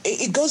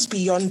 it goes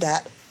beyond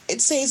that. It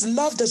says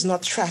love does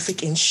not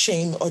traffic in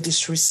shame or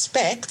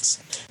disrespect,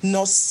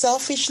 nor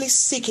selfishly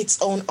seek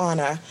its own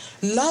honor.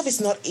 Love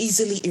is not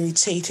easily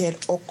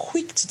irritated or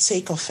quick to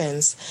take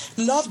offense.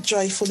 Love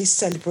joyfully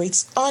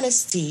celebrates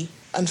honesty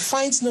and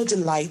finds no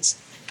delight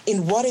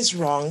in what is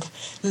wrong.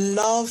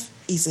 Love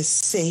is a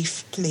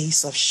safe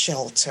place of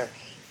shelter.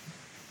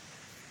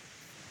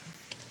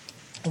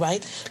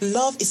 Right?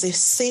 Love is a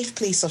safe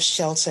place of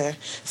shelter,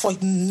 for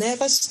it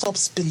never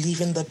stops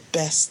believing the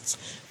best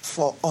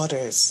for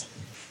others.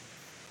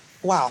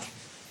 Wow.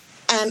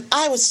 And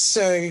I was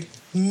so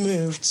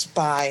moved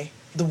by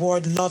the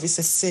word love is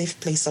a safe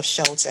place of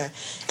shelter.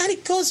 And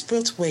it goes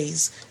both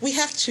ways. We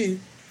have to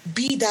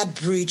be that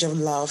bridge of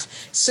love.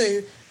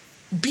 So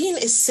being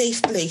a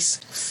safe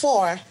place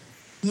for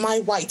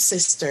my white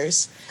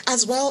sisters,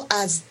 as well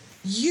as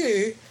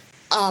you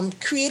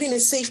creating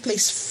a safe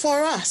place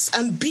for us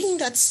and being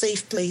that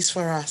safe place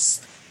for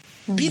us.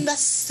 Being that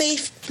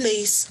safe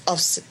place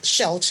of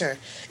shelter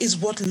is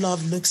what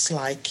love looks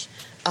like.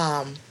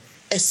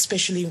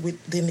 Especially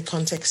within the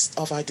context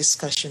of our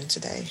discussion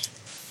today.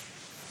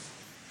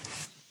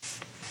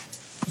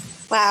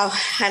 Wow,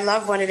 I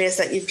love what it is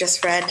that you've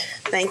just read.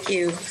 Thank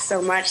you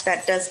so much.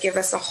 That does give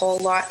us a whole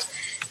lot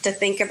to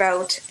think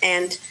about,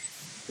 and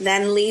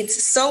then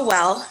leads so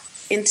well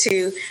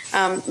into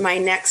my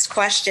next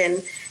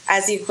question,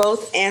 as you've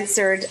both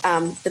answered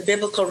the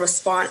biblical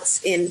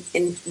response in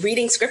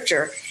reading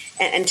scripture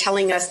and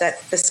telling us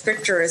that the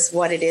scripture is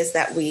what it is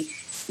that we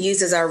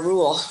use as our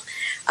rule.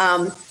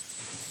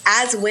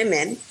 As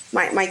women,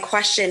 my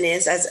question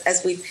is,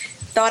 as we've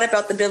thought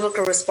about the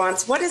biblical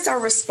response, what is our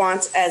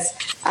response as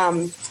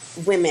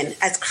women,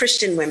 as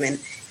Christian women?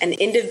 An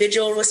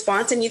individual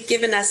response, and you've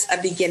given us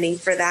a beginning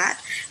for that,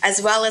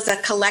 as well as a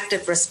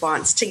collective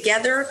response.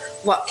 Together,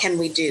 what can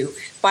we do?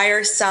 By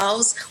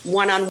ourselves,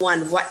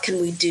 one-on-one, what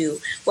can we do?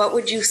 What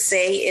would you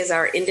say is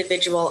our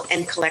individual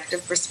and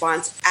collective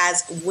response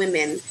as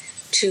women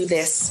to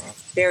this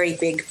very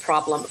big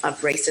problem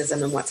of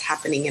racism and what's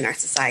happening in our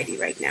society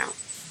right now?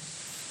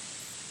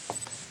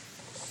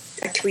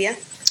 Akwiya?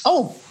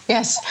 Oh,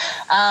 yes.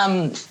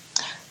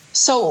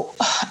 So,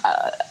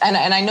 and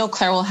I know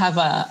Claire will have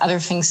other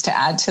things to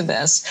add to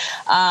this.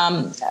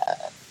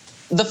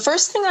 The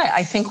first thing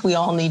I think we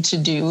all need to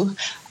do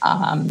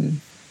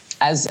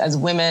as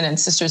women and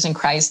sisters in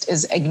Christ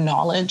is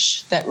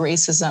acknowledge that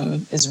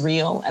racism is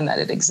real and that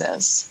it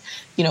exists.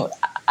 You know,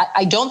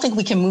 I don't think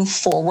we can move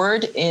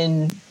forward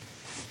in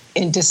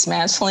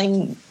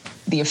dismantling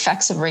the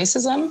effects of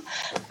racism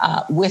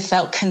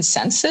without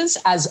consensus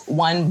as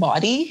one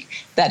body,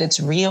 that it's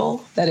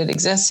real, that it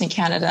exists in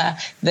Canada,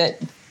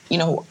 that, you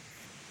know,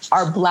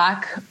 our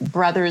Black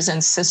brothers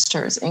and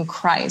sisters in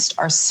Christ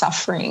are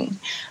suffering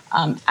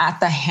at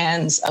the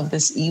hands of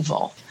this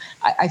evil.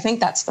 I think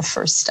that's the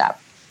first step.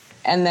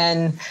 And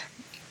then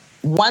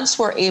once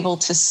we're able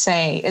to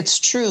say it's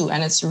true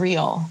and it's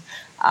real,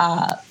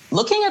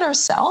 looking at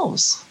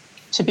ourselves,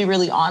 to be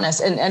really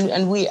honest, and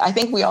I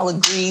think we all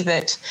agree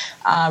that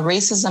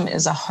racism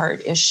is a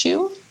heart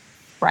issue,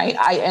 right?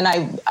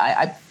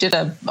 I did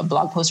a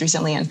blog post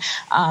recently or an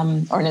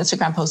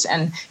Instagram post,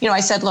 and I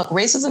said, look,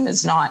 racism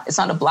it's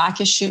not a Black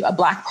issue, a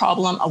Black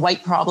problem, a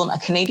white problem, a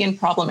Canadian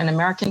problem, an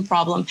American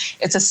problem.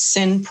 It's a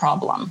sin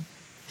problem,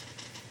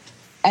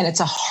 and it's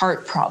a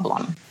heart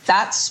problem.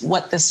 That's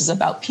what this is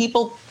about.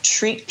 People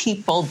treat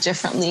people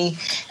differently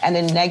and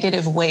in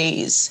negative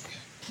ways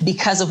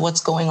because of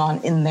what's going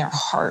on in their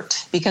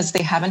heart, because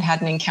they haven't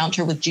had an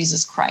encounter with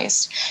Jesus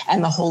Christ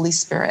and the Holy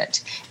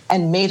Spirit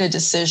and made a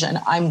decision,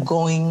 I'm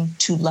going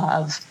to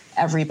love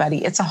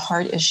everybody. It's a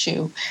heart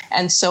issue.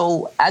 And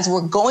so as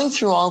we're going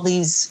through all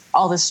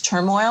this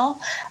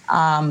turmoil,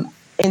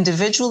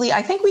 individually,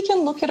 I think we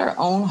can look at our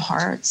own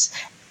hearts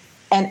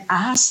and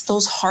ask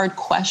those hard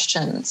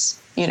questions.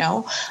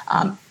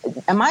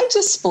 Am I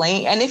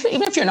displaying, and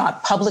even if you're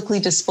not publicly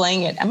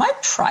displaying it, am I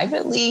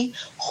privately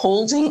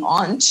holding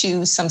on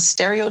to some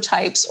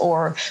stereotypes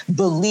or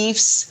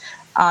beliefs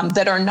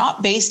that are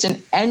not based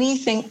in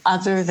anything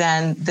other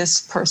than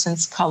this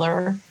person's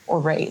color or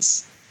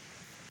race?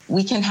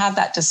 We can have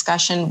that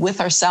discussion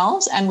with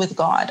ourselves and with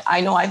God.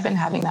 I know I've been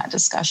having that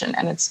discussion,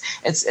 and it's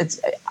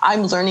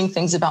I'm learning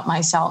things about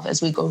myself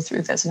as we go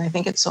through this, and I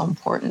think it's so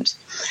important.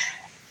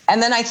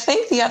 And then I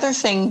think the other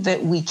thing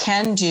that we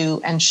can do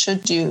and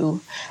should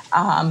do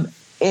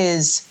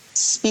is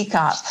speak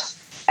up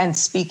and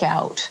speak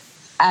out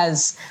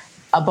as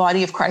a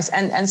body of Christ,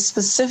 and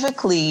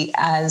specifically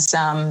as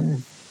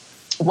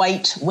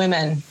white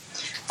women.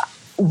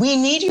 We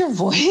need your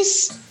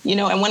voice,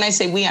 and when I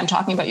say we, I'm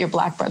talking about your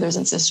Black brothers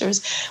and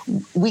sisters.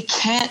 We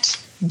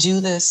can't do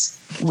this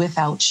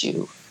without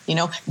you.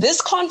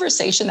 This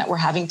conversation that we're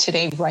having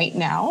today right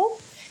now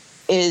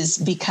is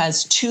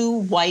because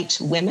two white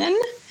women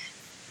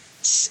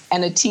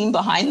and a team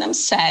behind them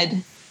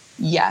said,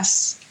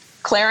 yes,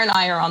 Claire and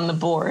I are on the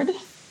board.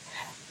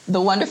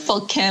 The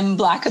wonderful Kim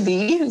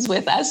Blackaby, who's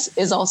with us,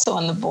 is also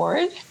on the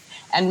board.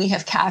 And we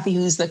have Kathy,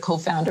 who's the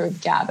co-founder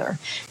of Gather.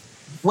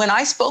 When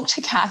I spoke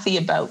to Kathy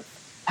about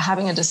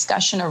having a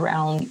discussion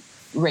around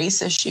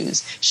race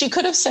issues, she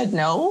could have said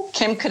no.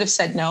 Kim could have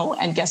said no.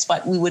 And guess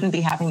what? We wouldn't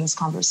be having this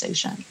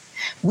conversation.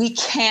 We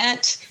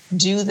can't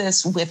do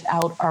this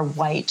without our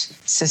white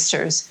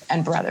sisters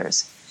and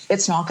brothers.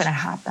 It's not going to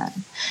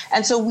happen.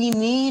 And so we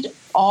need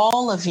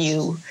all of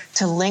you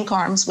to link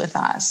arms with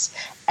us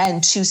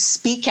and to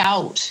speak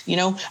out.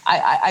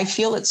 I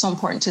feel it's so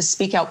important to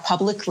speak out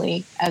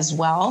publicly as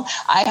well.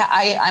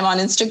 I'm on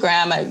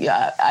Instagram.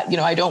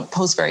 I don't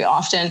post very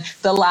often.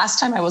 The last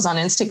time I was on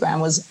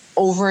Instagram was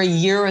over a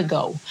year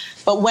ago.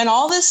 But when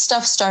all this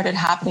stuff started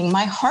happening,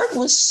 my heart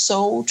was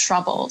so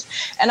troubled.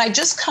 And I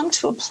just come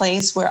to a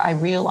place where I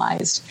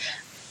realized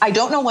I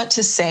don't know what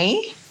to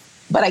say,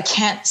 but I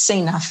can't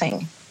say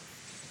nothing.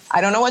 I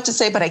don't know what to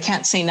say, but I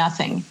can't say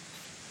nothing.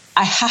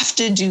 I have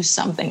to do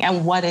something.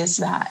 And what is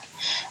that?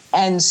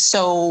 And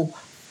so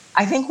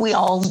I think we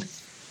all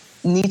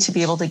need to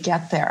be able to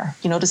get there,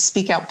 to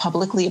speak out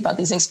publicly about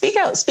these things,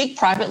 speak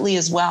privately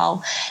as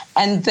well,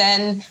 and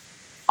then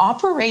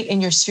operate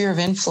in your sphere of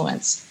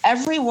influence.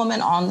 Every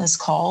woman on this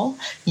call,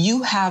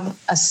 you have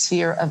a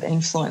sphere of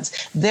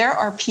influence. There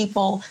are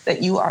people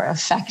that you are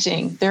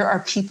affecting. There are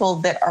people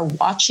that are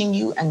watching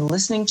you and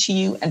listening to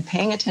you and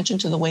paying attention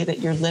to the way that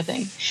you're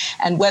living.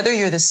 And whether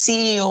you're the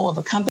CEO of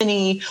a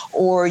company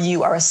or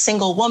you are a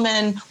single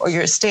woman or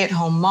you're a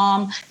stay-at-home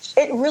mom,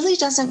 it really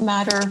doesn't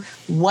matter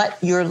what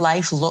your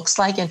life looks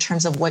like in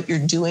terms of what you're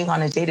doing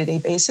on a day-to-day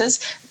basis.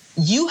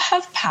 You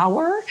have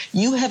power,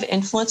 you have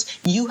influence,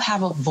 you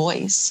have a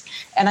voice.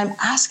 And I'm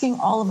asking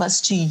all of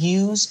us to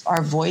use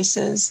our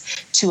voices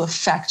to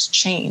affect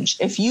change.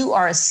 If you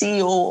are a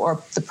CEO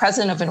or the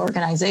president of an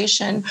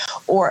organization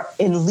or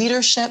in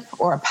leadership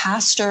or a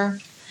pastor,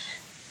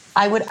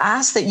 I would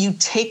ask that you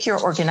take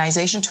your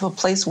organization to a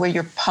place where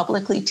you're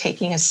publicly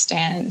taking a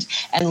stand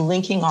and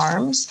linking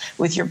arms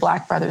with your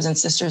Black brothers and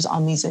sisters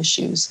on these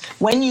issues.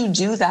 When you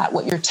do that,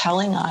 what you're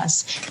telling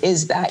us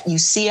is that you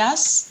see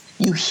us,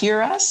 you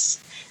hear us,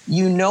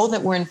 you know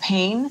that we're in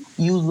pain,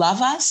 you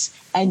love us,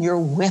 and you're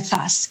with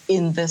us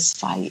in this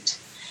fight.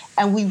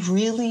 And we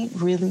really,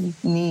 really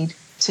need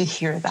to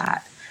hear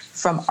that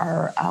from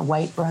our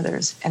white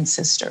brothers and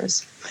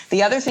sisters.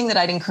 The other thing that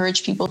I'd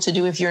encourage people to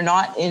do, if you're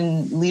not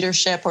in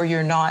leadership or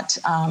you're not,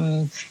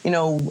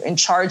 in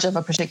charge of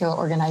a particular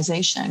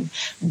organization,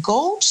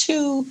 go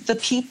to the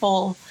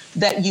people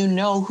that you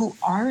know who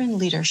are in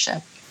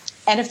leadership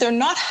And if they're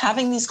not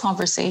having these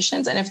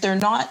conversations, and if they're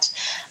not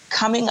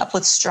coming up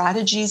with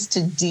strategies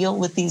to deal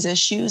with these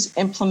issues,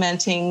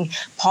 implementing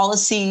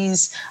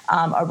policies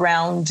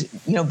around,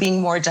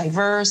 being more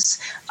diverse,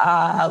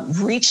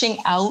 reaching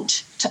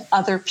out to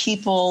other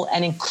people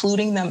and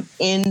including them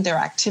in their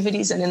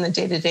activities and in the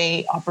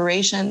day-to-day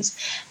operations,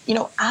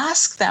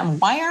 ask them,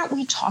 why aren't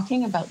we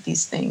talking about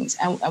these things?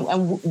 And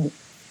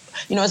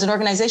as an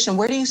organization,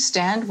 where do you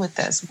stand with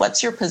this?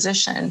 What's your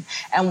position?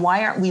 And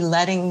why aren't we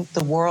letting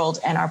the world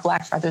and our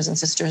Black brothers and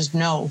sisters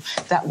know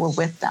that we're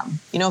with them?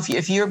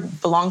 If you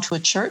belong to a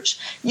church,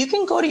 you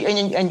can go to,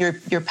 and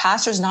your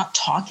pastor's not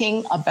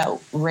talking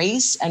about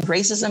race and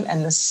racism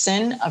and the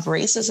sin of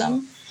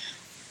racism.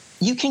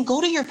 You can go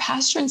to your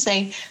pastor and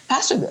say,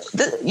 Pastor,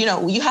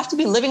 you have to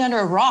be living under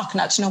a rock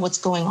not to know what's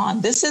going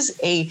on. This is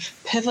a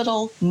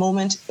pivotal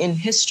moment in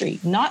history,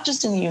 not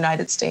just in the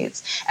United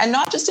States and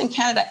not just in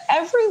Canada,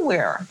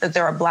 everywhere that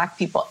there are Black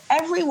people,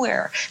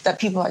 everywhere that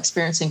people are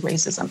experiencing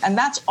racism. And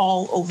that's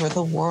all over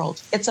the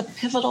world. It's a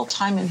pivotal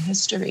time in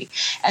history.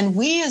 And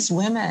we as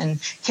women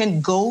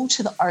can go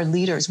to our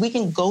leaders, we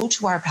can go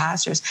to our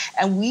pastors,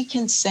 and we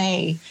can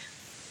say,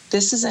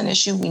 this is an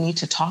issue we need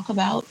to talk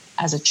about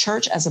as a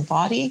church, as a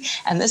body,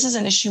 and this is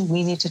an issue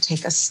we need to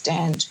take a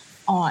stand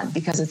on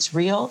because it's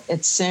real,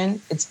 it's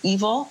sin, it's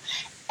evil,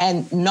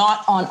 and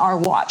not on our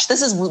watch.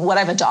 This is what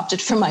I've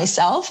adopted for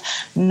myself,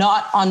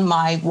 not on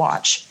my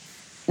watch.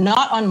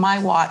 Not on my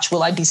watch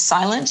will I be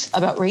silent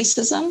about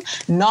racism.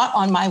 Not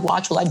on my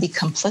watch will I be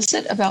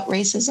complicit about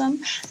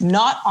racism.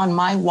 Not on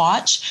my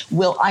watch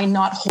will I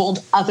not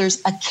hold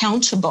others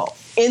accountable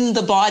in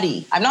the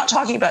body. I'm not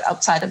talking about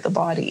outside of the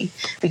body,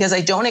 because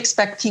I don't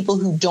expect people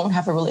who don't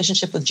have a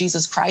relationship with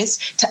Jesus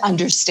Christ to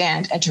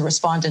understand and to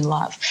respond in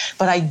love.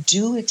 But I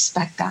do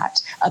expect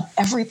that of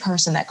every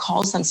person that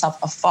calls themselves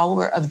a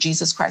follower of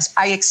Jesus Christ.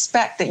 I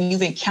expect that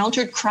you've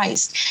encountered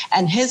Christ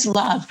and his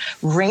love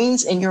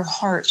reigns in your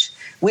heart,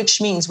 which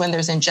means when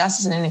there's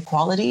injustice and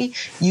inequality,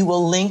 you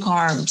will link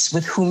arms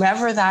with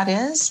whomever that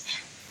is,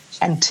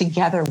 and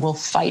together we'll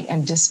fight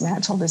and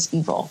dismantle this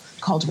evil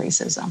called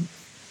racism.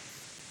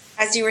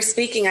 As you were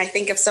speaking, I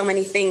think of so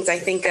many things. I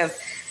think of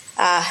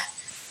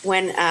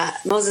when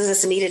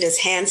Moses needed his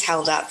hands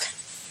held up,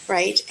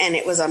 right? And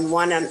it was on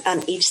one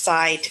on each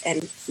side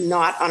and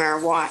not on our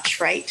watch,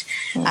 right?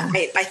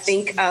 I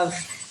think of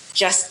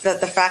just the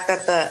fact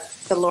that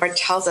the Lord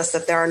tells us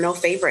that there are no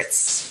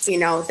favorites.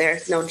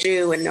 There's no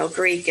Jew and no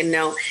Greek and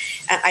no.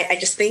 I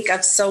just think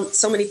of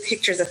so many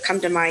pictures that come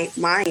to my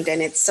mind,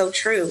 and it's so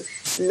true.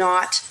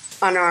 Not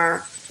on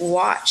our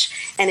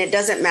watch. And it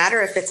doesn't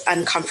matter if it's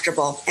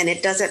uncomfortable, and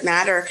it doesn't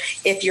matter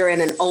if you're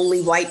in an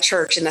only white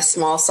church in a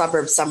small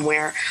suburb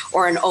somewhere,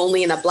 or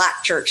only in a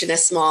Black church in a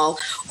small,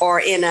 or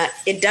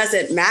it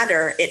doesn't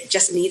matter. It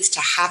just needs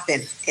to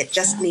happen. It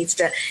just needs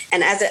to.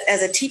 And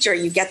as a teacher,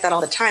 you get that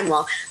all the time.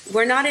 Well,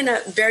 we're not in a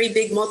very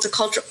big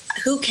multicultural,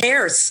 who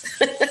cares?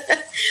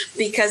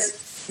 Because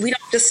we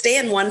don't just stay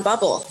in one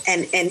bubble,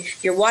 and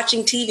you're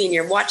watching TV and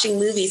you're watching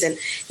movies, and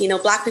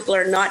Black people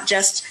are not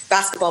just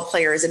basketball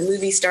players and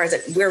movie stars.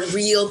 We're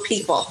real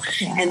people.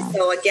 Yeah. And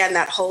so again,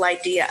 that whole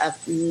idea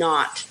of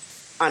not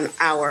on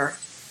our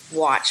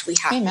watch, we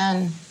have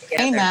Amen.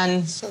 To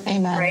Amen.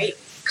 Amen. Right?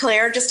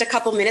 Claire, just a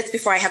couple minutes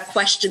before I have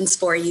questions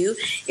for you.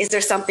 Is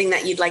there something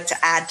that you'd like to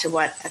add to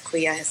what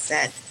Akua has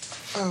said?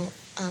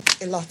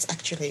 A lot,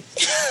 actually.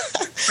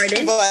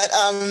 Pardon? But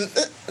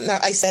no,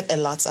 I said a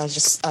lot. I'll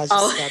just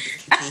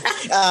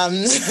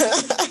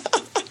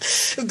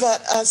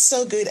but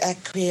so good,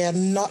 Akua,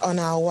 not on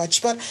our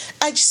watch. But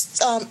I'm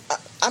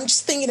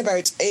just thinking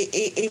about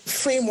a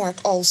framework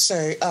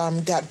also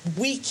that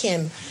we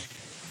can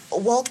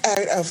walk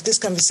out of this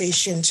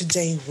conversation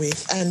today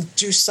with and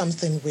do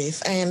something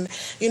with. And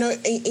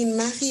in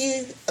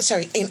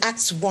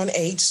Acts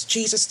 1:8,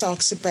 Jesus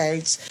talks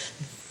about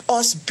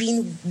us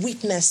being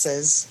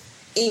witnesses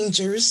in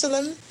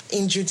Jerusalem,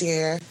 in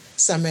Judea,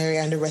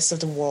 Samaria, and the rest of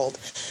the world.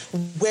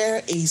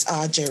 Where is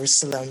our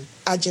Jerusalem?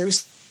 Our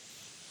Jerusalem.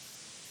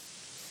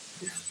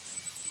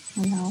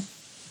 No.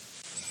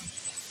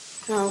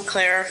 Oh,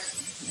 Claire,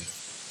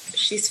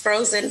 she's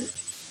frozen.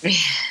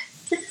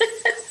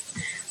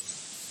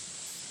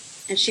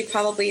 And she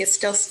probably is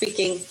still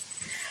speaking.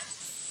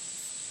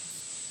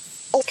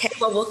 Okay,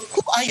 well,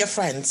 who are your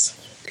friends?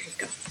 There you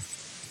go.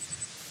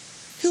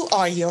 Who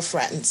are your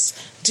friends?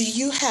 Do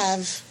you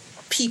have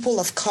people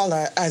of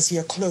color as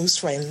your close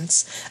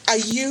friends? Are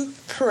you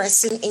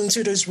pressing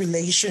into those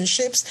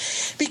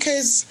relationships?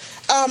 Because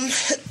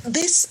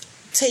this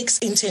takes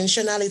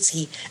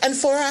intentionality. And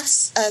for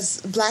us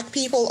as Black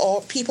people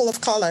or people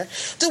of color,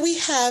 do we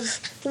have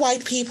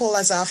white people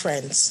as our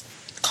friends,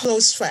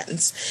 close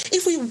friends?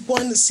 If we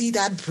want to see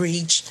that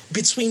bridge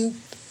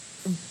between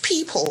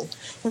people,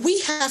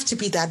 we have to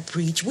be that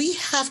bridge. We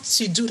have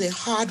to do the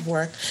hard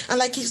work. And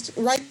like you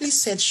rightly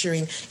said,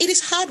 Shireen, it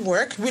is hard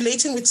work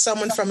relating with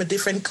someone from a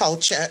different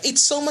culture.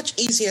 It's so much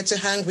easier to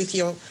hang with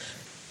your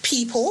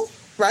people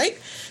right?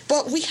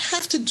 But we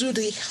have to do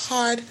the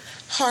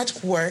hard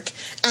work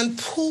and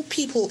pull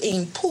people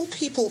in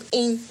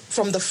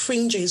from the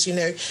fringes,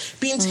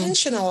 be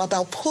intentional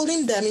about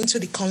pulling them into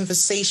the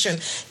conversation,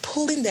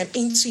 pulling them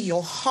into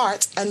your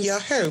heart and your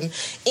home.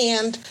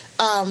 And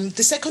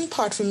the second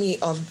part for me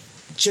of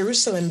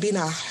Jerusalem being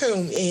our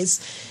home is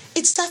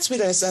it starts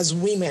with us as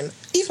women.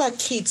 If our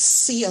kids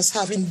see us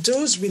having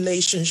those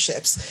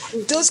relationships,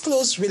 those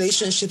close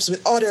relationships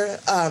with other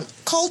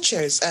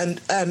cultures and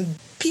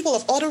people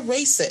of other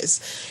races,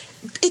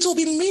 it will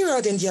be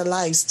mirrored in their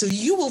lives too.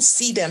 You will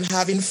see them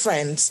having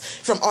friends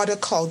from other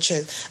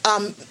cultures.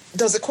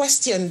 There's a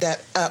question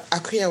that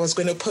Akria was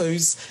going to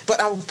pose, but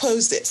I will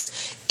pose it.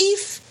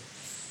 If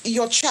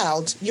your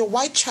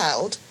white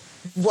child,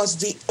 was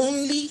the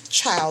only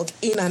child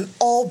in an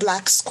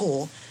all-black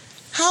school,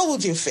 how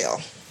would you feel?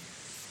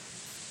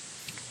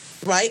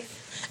 Right?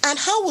 And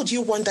how would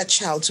you want that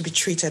child to be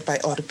treated by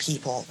other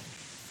people?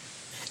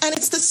 And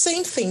it's the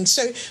same thing.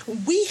 So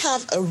we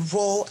have a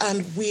role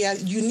and we are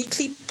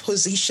uniquely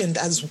positioned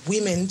as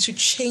women to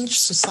change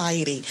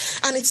society.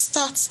 And it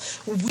starts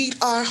with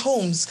our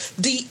homes.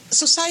 The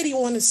society we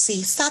want to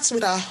see starts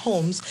with our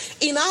homes.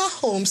 In our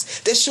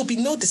homes, there should be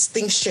no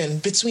distinction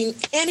between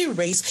any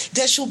race.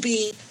 There should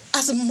be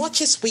as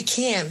much as we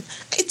can.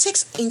 It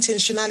takes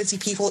intentionality,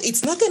 people.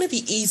 It's not going to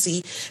be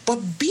easy,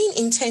 but being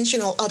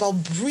intentional about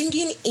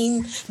bringing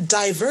in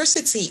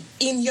diversity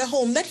in your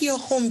home. Let your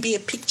home be a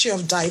picture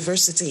of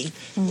diversity,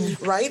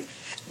 right?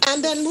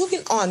 And then moving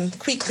on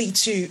quickly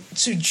to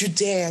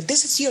Judea.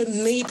 This is your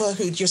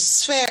neighborhood, your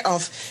sphere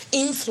of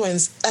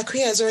influence.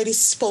 Akria has already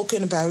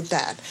spoken about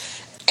that.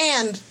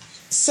 And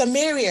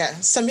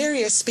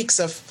Samaria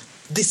speaks of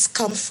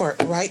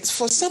discomfort, right?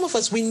 For some of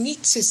us, we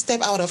need to step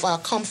out of our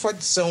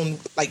comfort zone,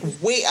 like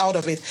way out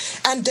of it,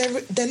 and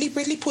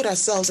deliberately put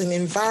ourselves in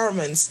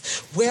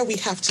environments where we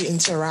have to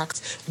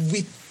interact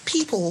with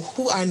people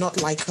who are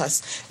not like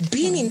us,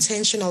 being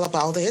intentional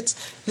about it,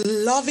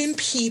 loving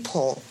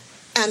people.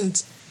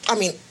 And I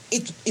mean,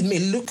 it may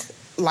look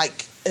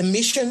like a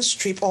mission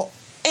trip or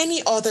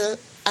any other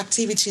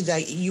activity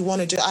that you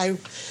want to do. I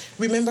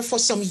remember for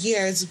some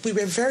years, we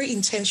were very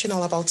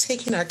intentional about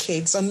taking our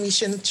kids on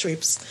mission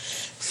trips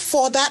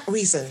for that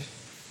reason.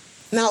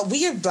 Now,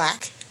 we are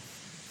Black,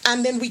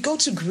 and then we go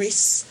to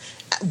Greece,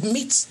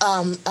 meet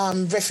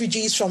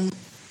refugees from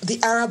the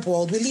Arab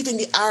world. We lived in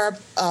the Arab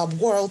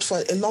world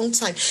for a long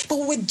time, but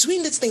we were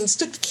doing these things,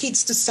 took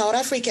kids to South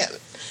Africa.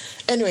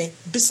 Anyway,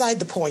 beside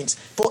the point,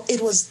 but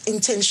it was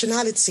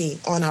intentionality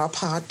on our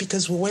part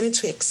because we wanted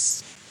to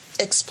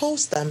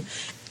expose them.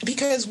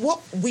 Because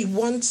what we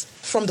want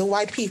from the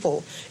white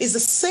people is the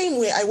same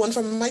way I want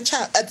from my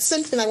child. The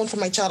same thing I want from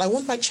my child. I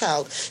want my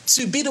child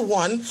to be the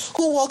one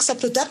who walks up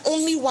to that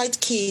only white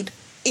kid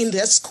in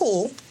their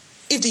school,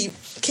 if the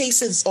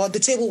cases or the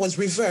table was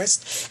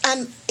reversed,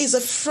 and is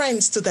a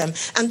friend to them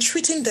and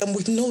treating them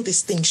with no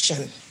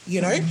distinction,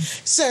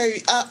 So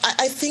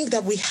I think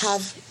that we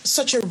have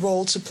such a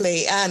role to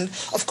play. And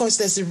of course,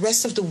 there's the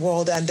rest of the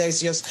world, and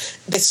there's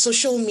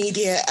social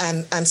media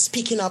and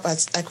speaking up,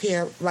 as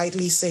Akria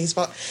rightly says.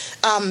 But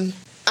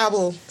I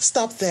will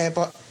stop there.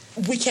 But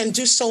we can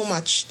do so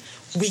much.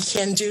 We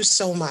can do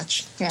so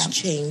much to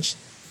change.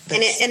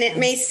 And it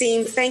may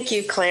seem, thank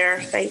you,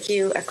 Claire, thank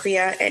you,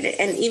 Akria,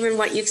 and even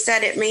what you've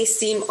said, it may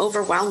seem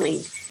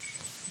overwhelming,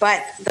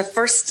 but the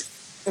first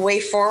way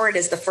forward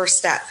is the first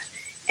step.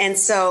 And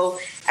so,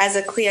 as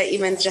Akria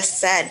even just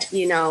said,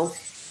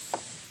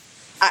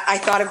 I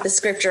thought of the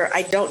scripture,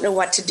 I don't know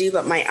what to do,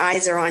 but my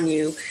eyes are on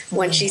you.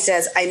 When she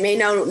says, I may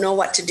not know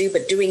what to do,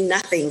 but doing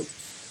nothing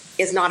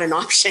is not an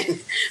option,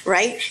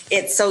 right?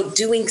 It's so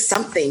doing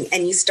something,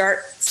 and you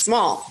start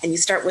small and you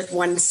start with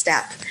one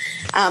step.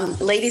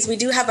 Ladies, we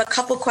do have a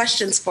couple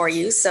questions for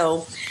you.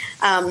 So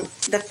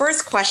the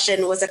first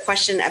question was a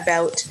question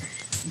about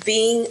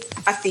being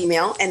a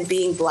female and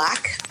being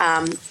Black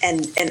and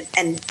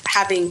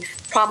having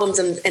problems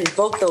in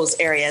both those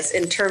areas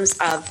in terms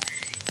of,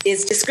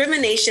 is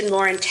discrimination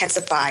more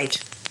intensified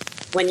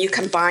when you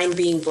combine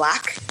being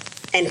Black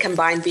and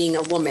combine being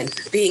a woman,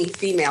 being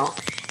female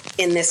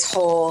in this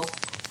whole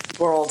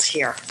world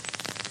here?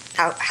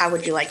 How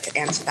would you like to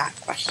answer that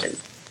question?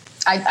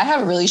 I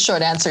have a really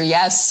short answer.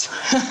 Yes,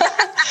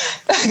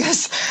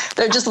 because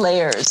they're just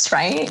layers,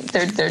 right?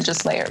 They're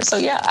just layers. So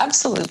yeah,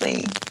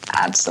 absolutely.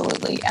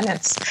 And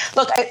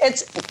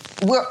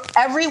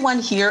everyone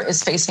here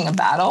is facing a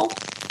battle.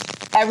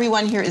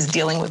 Everyone here is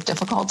dealing with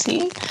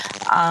difficulty,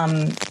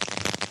 and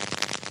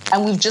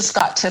we've just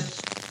got to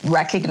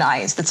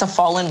recognize it's a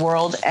fallen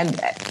world, and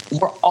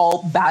we're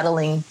all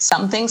battling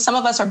something. Some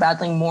of us are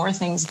battling more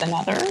things than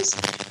others.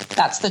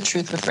 That's the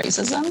truth with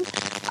racism.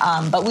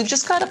 But we've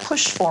just got to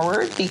push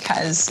forward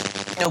because,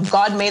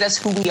 God made us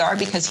who we are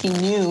because he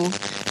knew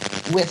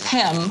with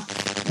him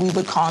we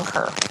would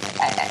conquer.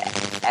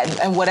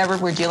 And whatever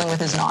we're dealing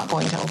with is not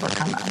going to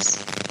overcome us.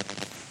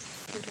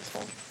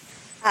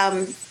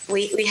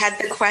 We had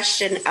the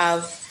question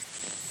of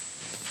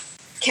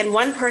can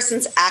one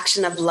person's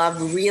action of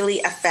love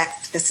really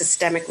affect the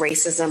systemic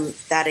racism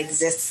that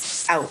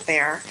exists out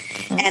there?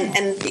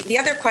 And the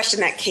other question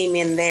that came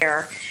in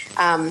there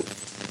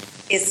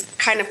is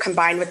kind of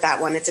combined with that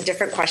one. It's a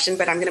different question,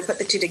 but I'm going to put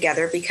the two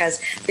together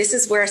because this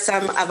is where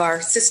some of our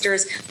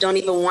sisters don't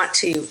even want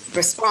to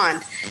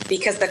respond,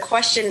 because the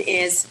question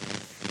is,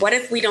 what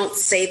if we don't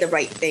say the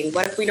right thing?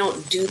 What if we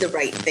don't do the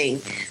right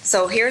thing?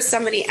 So here's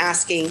somebody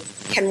asking,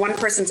 can one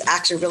person's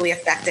action really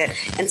affect it?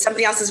 And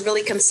somebody else is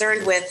really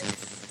concerned with,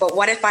 but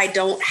what if I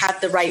don't have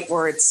the right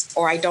words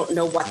or I don't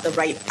know what the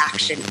right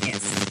action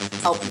is?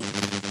 Help me.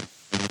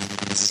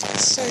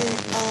 So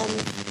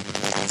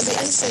the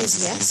answer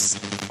is yes.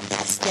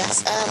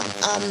 Yes.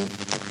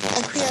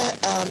 Akria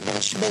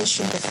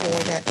mentioned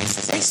before that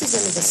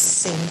racism is the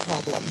same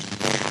problem.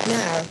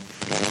 Now,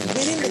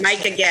 within the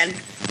mic again.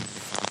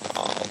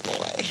 Oh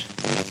boy.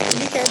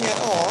 Can you hear me at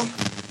all?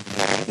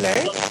 No?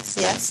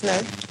 Yes, no.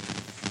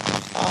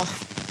 Oh.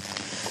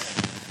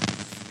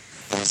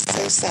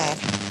 So sad.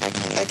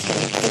 Okay.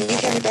 Can you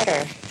hear me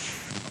better?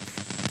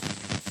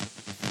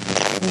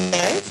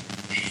 No?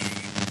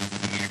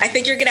 I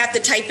think you're going to have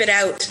to type it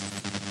out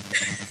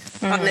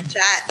on the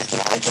chat.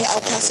 Okay,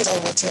 I'll pass it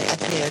over to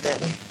Akria then.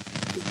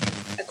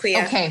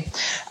 Akria. Okay.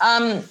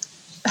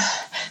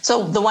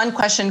 So the one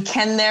question,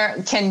 can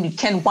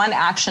one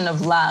action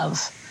of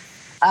love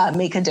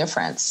make a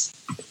difference?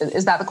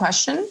 Is that the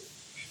question?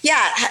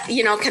 Yeah.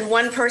 Can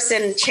one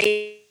person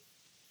change?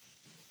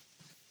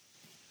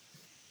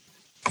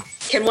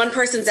 Can one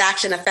person's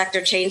action affect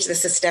or change the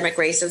systemic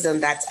racism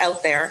that's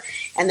out there?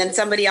 And then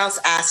somebody else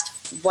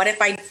asked, what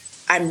if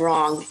I'm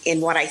wrong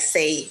in what I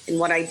say, in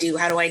what I do?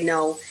 How do I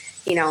know,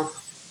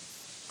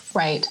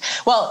 Right.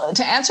 Well,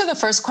 to answer the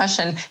first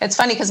question, it's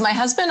funny because my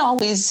husband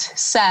always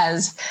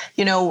says,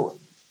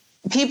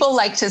 people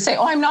like to say,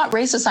 oh, I'm not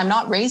racist. I'm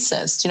not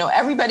racist.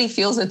 Everybody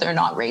feels that they're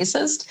not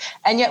racist.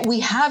 And yet we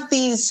have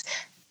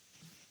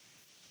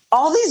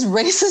all these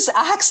racist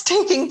acts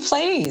taking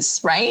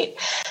place, right?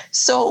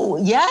 So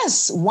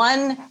yes,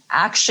 one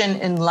action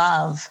in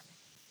love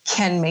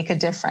can make a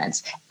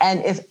difference.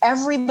 And if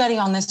everybody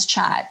on this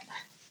chat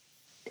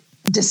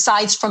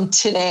decides from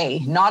today,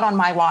 not on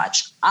my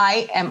watch,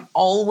 I am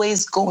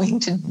always going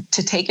to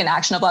take an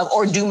action of love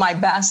or do my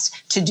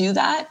best to do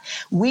that,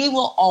 we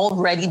will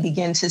already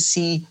begin to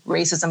see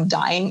racism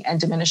dying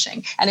and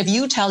diminishing. And if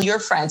you tell your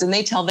friends and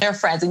they tell their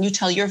friends and you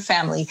tell your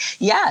family,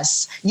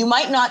 yes, you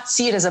might not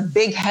see it as a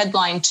big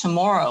headline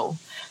tomorrow,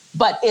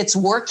 but it's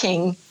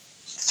working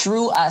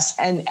through us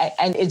and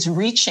it's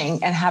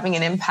reaching and having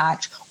an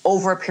impact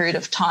over a period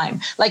of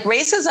time. Like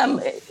racism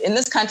in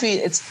this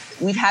country,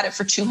 we've had it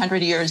for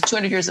 200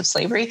 years of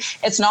slavery.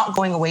 It's not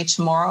going away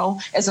tomorrow.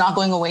 It's not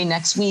going away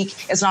next week.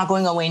 It's not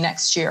going away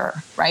next year,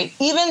 right?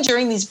 Even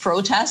during these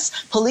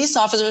protests, police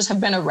officers have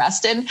been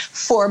arrested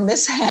for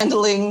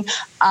mishandling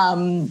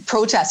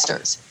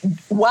protesters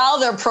while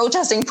they're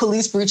protesting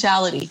police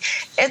brutality.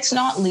 It's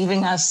not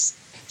leaving us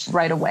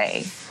right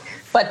away.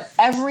 But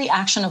every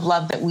action of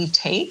love that we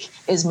take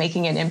is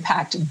making an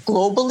impact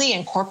globally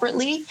and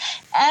corporately.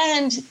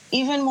 And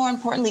even more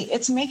importantly,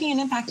 it's making an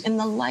impact in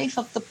the life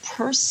of the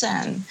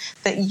person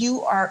that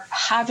you are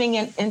having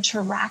an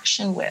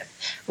interaction with.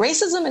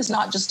 Racism is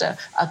not just a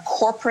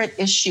corporate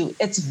issue.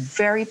 It's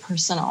very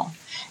personal.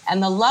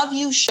 And the love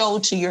you show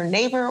to your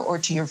neighbor or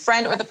to your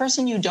friend or the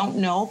person you don't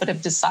know but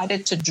have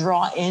decided to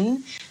draw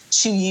in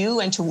to you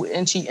and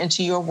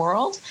into your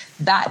world,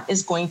 that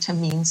is going to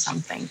mean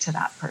something to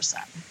that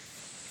person.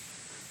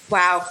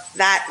 Wow,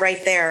 that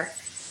right there.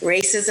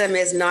 Racism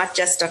is not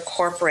just a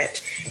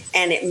corporate,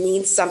 and it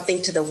means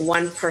something to the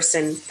one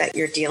person that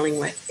you're dealing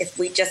with. If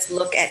we just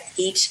look at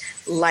each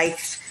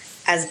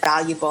life as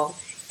valuable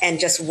and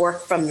just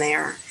work from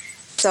there.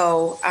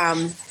 So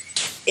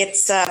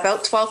it's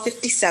about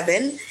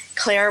 12:57.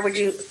 Claire,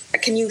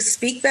 can you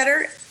speak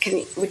better?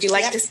 Would you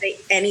like to say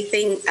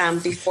anything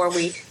before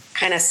we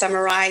kind of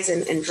summarize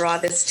and draw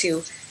this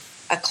to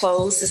a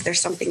close? Is there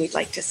something you'd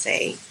like to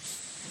say?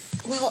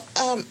 Well,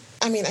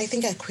 I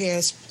think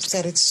Akria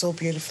said it so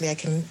beautifully. I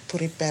can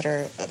put it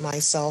better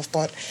myself.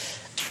 But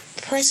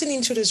pressing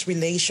into those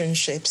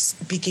relationships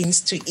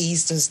begins to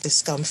ease this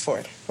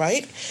discomfort,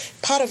 right?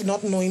 Part of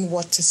not knowing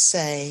what to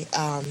say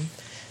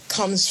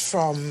comes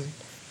from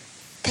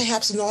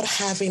perhaps not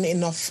having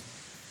enough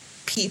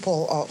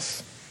people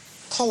of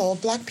color,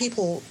 Black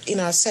people in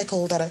our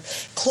circle that are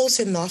close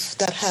enough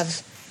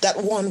that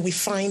we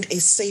find a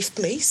safe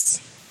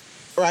place,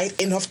 right,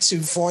 enough to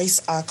voice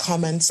our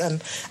comments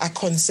and our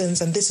concerns,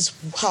 and this is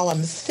how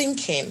I'm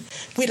thinking,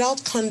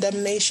 without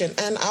condemnation.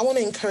 And I want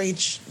to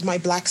encourage my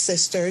Black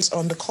sisters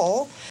on the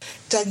call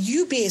that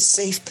you be a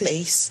safe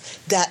place,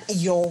 that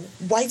your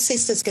white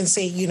sisters can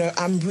say,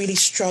 I'm really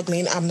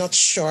struggling, I'm not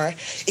sure,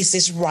 is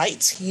this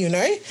right,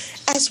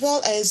 as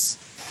well as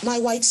my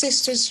white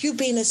sisters, you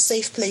being a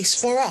safe place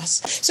for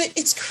us. So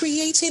it's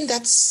creating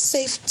that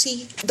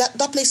safety,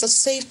 that place of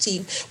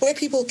safety where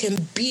people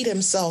can be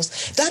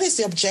themselves. That is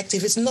the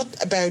objective. It's not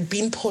about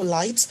being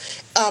polite.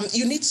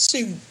 You need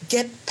to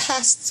get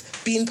past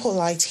being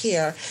polite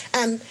here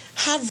and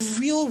have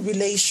real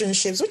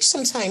relationships, which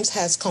sometimes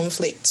has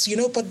conflicts,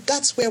 but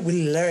that's where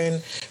we learn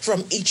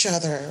from each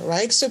other,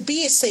 right? So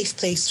be a safe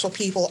place for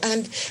people,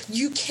 and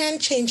you can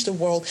change the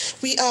world.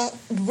 We are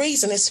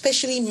raising,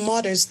 especially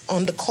mothers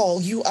on the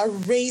call, you are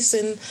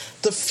raising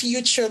the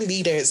future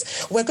leaders.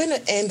 We're going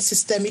to end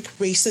systemic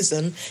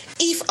racism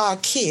if our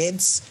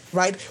kids,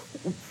 right,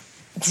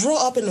 grow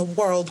up in a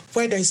world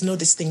where there is no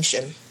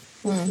distinction.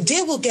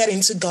 They will get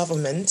into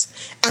government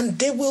and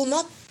they will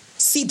not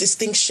see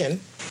distinction,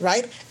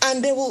 right?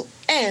 And they will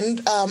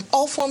end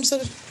all forms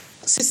of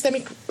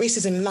systemic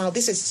racism. Now,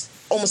 this is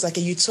almost like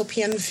a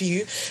utopian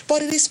view,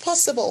 but it is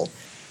possible.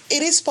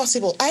 It is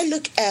possible. I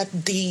look at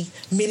the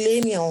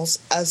millennials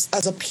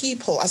as a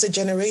people, as a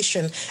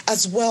generation,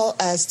 as well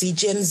as the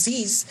Gen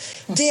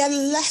Zs. They are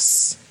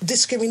less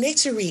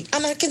discriminatory,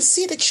 and I can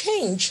see the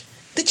change.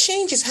 The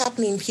change is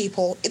happening,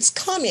 people. It's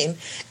coming,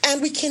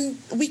 and we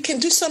can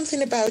do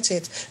something about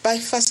it by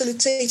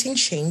facilitating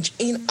change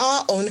in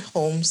our own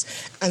homes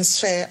and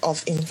sphere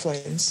of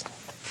influence.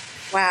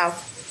 Wow.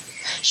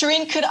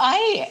 Shireen, could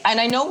I, and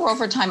I know we're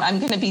over time, I'm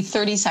going to be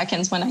 30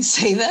 seconds when I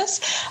say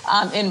this,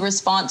 in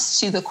response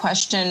to the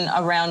question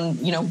around,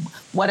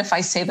 what if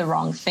I say the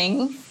wrong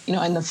thing,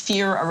 and the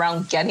fear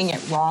around getting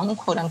it wrong,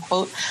 quote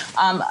unquote.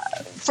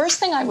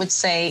 First thing I would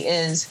say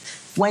is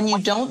when you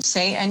don't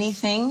say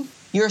anything,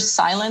 your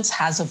silence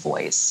has a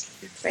voice.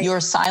 Right. Your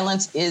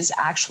silence is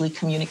actually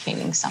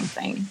communicating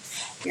something.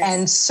 Yes.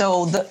 And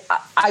so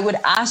I would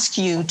ask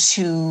you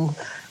to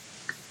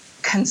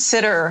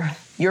consider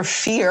your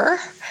fear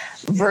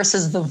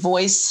versus the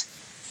voice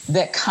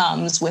that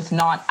comes with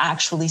not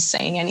actually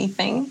saying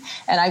anything.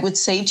 And I would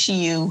say to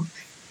you,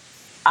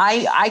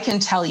 I can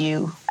tell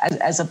you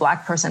as a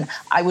Black person,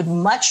 I would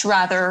much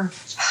rather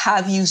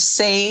have you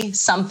say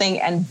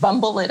something and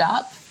bumble it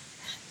up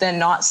than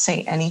not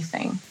say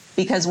anything.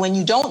 Because when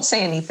you don't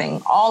say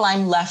anything, all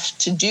I'm left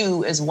to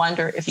do is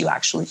wonder if you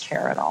actually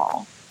care at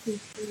all.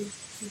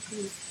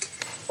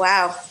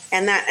 Wow.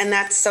 And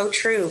that's so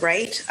true,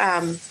 right?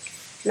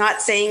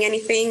 Not saying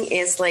anything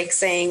is like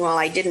saying, well,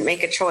 I didn't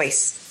make a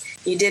choice.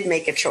 You did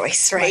make a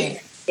choice,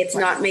 right? It's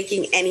not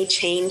making any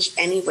change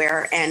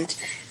anywhere. And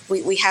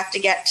we have to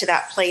get to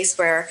that place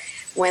where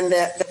when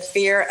the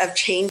fear of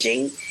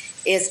changing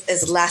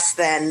is less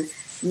than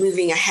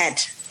moving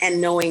ahead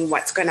and knowing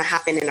what's going to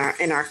happen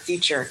in our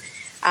future.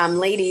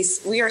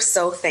 Ladies, we are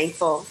so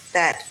thankful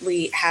that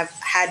we have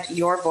had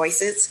your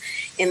voices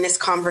in this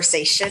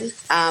conversation.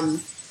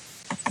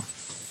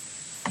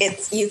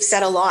 You've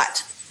said a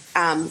lot.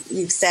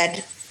 You've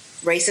said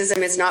racism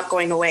is not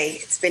going away.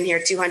 It's been here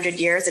 200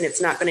 years and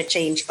it's not going to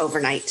change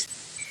overnight.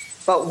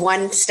 But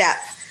one step,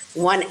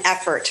 one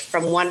effort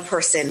from one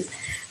person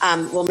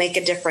will make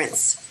a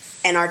difference.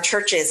 And our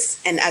churches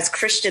and as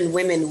Christian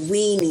women,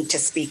 we need to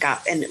speak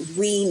up and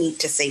we need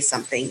to say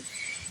something.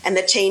 And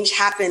the change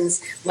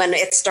happens when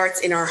it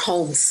starts in our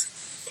homes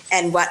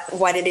and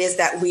what it is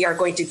that we are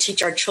going to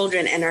teach our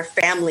children and our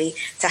family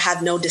to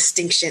have no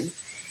distinction.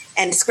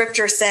 And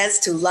scripture says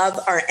to love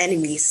our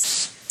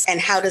enemies. And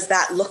how does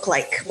that look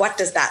like? What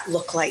does that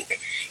look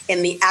like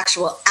in the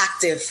actual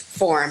active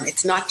form?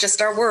 It's not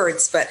just our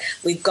words, but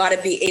we've got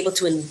to be able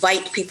to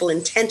invite people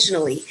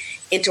intentionally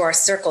into our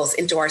circles,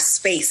 into our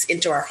space,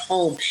 into our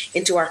home,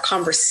 into our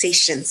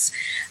conversations.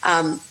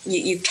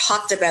 You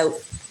talked about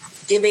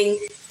giving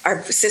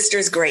our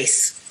sisters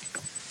grace,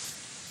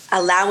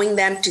 allowing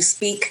them to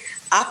speak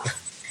up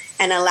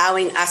and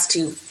allowing us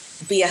to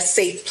be a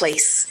safe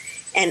place.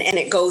 And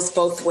it goes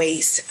both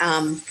ways.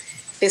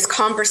 This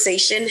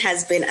conversation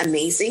has been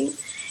amazing.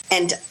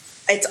 And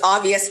it's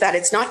obvious that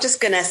it's not just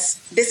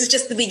this is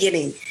just the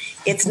beginning.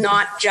 It's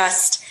not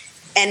just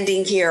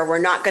ending here. We're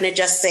not going to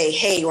just say,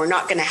 hey, we're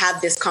not going to have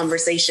this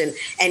conversation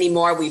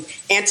anymore.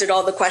 We've answered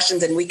all the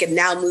questions and we can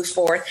now move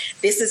forward.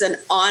 This is an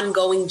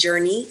ongoing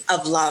journey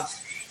of love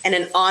and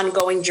an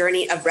ongoing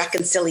journey of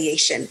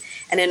reconciliation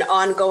and an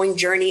ongoing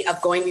journey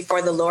of going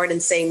before the Lord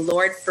and saying,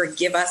 Lord,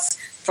 forgive us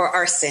for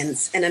our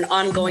sins, and an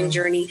ongoing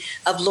journey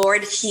of,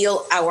 Lord,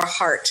 heal our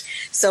heart.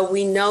 So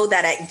we know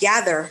that at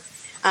Gather,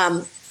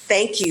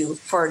 thank you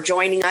for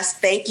joining us.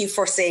 Thank you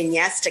for saying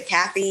yes to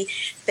Kathy.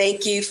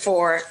 Thank you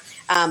for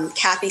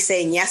Kathy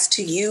saying yes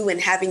to you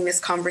and having this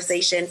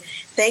conversation.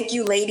 Thank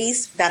you,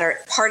 ladies that are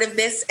part of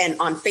this and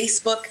on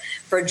Facebook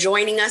for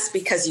joining us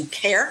because you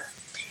care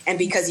and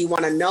because you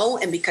want to know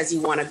and because you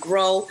want to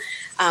grow.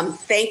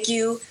 Thank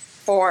you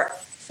for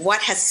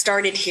what has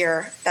started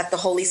here that the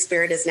Holy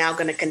Spirit is now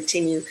going to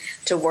continue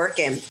to work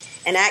in.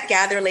 And at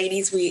Gather,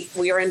 ladies,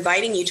 we are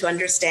inviting you to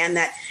understand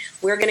that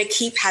we're going to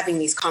keep having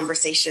these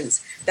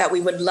conversations that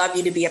we would love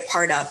you to be a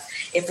part of.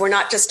 If we're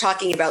not just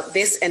talking about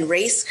this and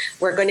race,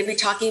 we're going to be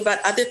talking about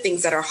other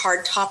things that are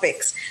hard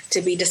topics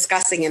to be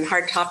discussing and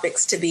hard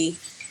topics to be,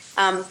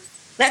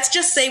 let's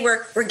just say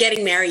we're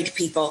getting married,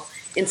 people.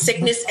 In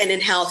sickness and in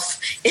health,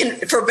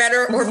 for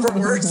better or for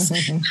worse,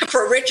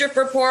 for rich or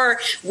for poor,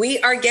 we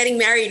are getting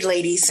married,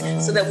 ladies,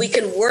 so that we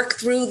can work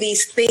through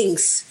these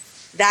things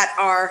that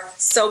are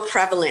so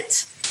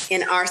prevalent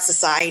in our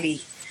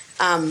society.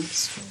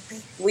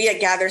 We at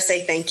Gather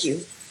say thank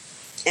you.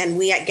 And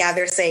we at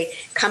Gather say,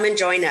 come and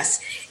join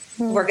us.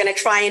 We're going to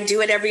try and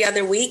do it every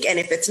other week. And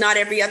if it's not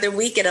every other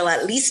week, it'll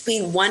at least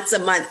be once a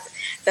month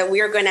that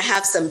we are going to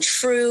have some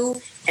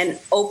true and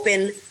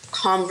open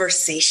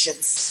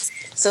conversations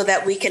so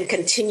that we can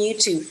continue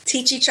to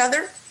teach each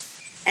other,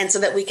 and so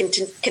that we can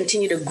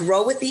continue to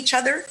grow with each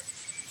other,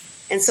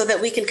 and so that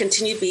we can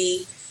continue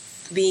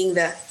being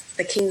the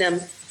kingdom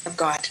of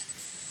God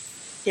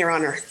here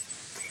on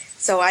earth.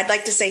 So I'd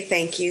like to say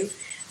thank you.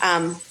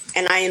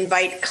 And I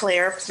invite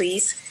Claire,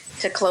 please,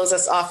 to close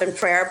us off in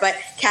prayer. But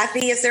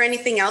Kathy, is there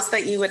anything else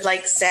that you would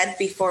like said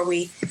before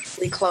we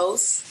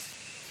close?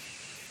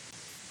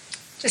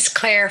 Just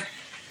Claire.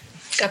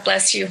 God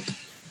bless you.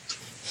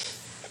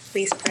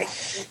 Please pray.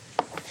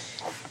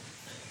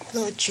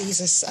 Lord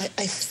Jesus, I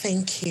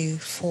thank you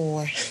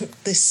for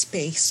this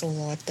space, oh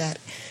Lord, that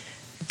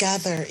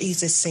Gather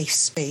is a safe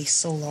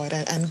space, oh Lord,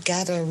 and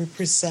Gather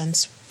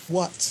represents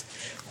what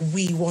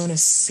we want to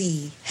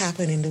see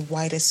happen in the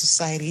wider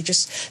society.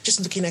 Just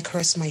looking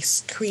across my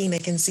screen, I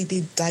can see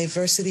the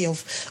diversity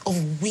of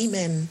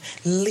women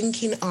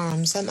linking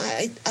arms. And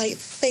I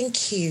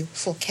thank you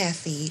for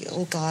Kathy,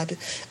 oh God,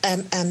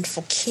 and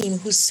for Kim,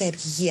 who said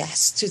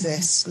yes to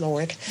this,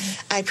 Lord.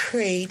 I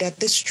pray that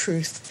this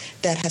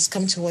truth that has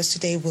come to us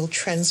today will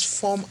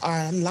transform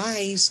our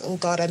lives, oh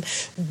God, and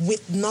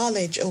with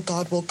knowledge, oh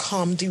God, will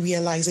come the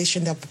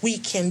realization that we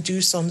can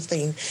do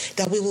something,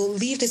 that we will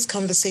leave this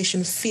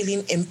conversation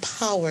feeling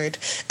empowered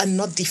and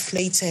not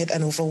deflated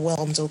and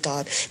overwhelmed, oh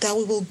God, that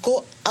we will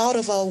go out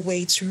of our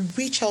way to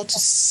reach out to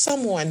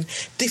someone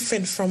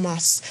different from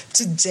us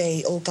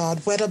today, oh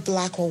God, whether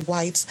black or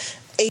white,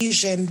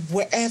 Asian,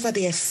 wherever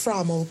they are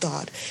from, oh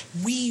God.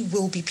 We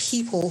will be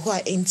people who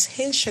are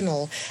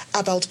intentional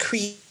about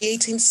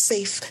creating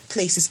safe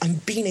places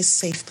and being a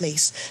safe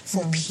place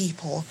for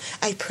people.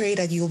 I pray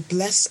that you'll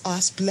bless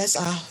us, bless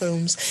our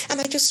homes, and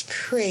I just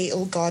pray,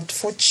 oh God,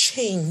 for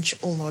change,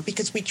 oh Lord,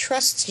 because we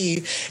trust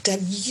you that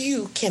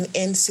you can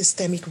end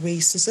systemic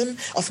racism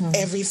of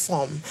every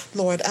form,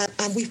 Lord,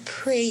 and we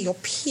pray your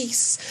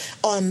peace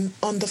on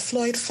the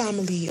Floyd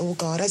family, oh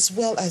God, as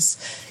well as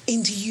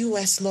in the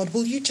U.S., Lord.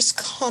 Will you just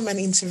come and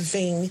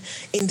intervene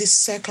in this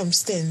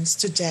circumstance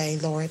today,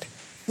 Lord?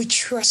 We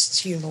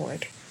trust you,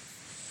 Lord.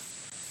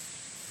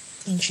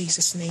 In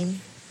Jesus' name,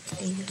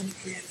 amen.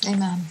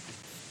 Amen.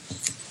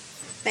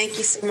 Thank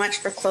you so much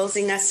for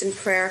closing us in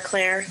prayer,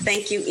 Claire.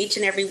 Thank you, each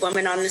and every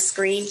woman on the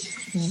screen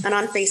and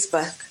on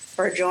Facebook,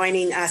 for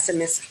joining us in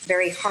this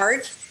very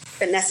hard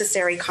but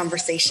necessary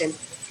conversation.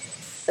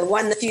 The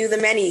one, the few, the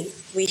many.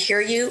 We hear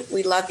you.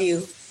 We love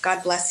you.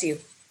 God bless you.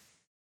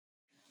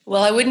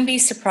 Well, I wouldn't be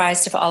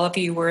surprised if all of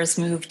you were as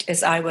moved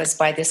as I was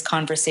by this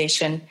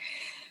conversation.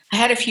 I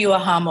had a few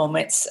aha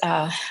moments.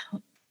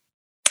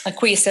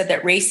 Aquia said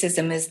that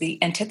racism is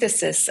the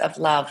antithesis of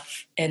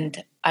love,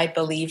 and I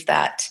believe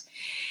that.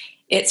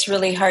 It's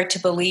really hard to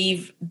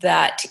believe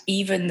that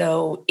even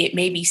though it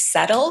may be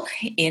subtle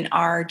in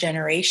our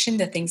generation,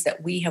 the things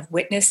that we have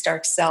witnessed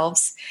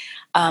ourselves,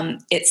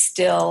 it's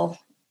still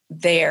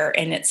there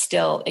and it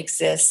still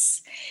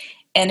exists.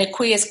 And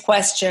Aquia's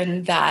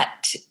question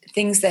that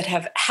things that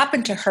have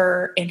happened to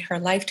her in her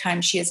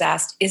lifetime, she has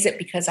asked, is it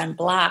because I'm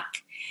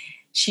Black?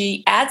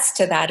 She adds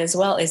to that as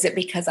well, is it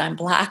because I'm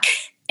Black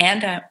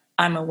and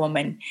I'm a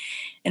woman?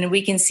 And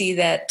we can see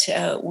that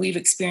we've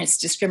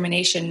experienced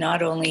discrimination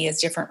not only as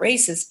different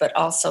races, but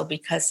also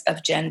because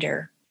of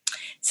gender.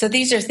 So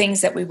these are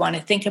things that we want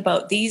to think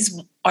about.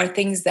 These are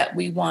things that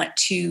we want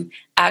to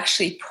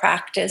actually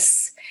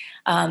practice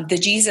the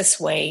Jesus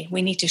way.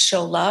 We need to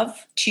show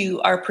love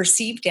to our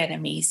perceived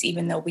enemies,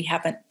 even though we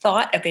haven't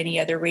thought of any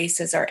other race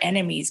as our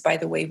enemies by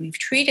the way we've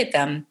treated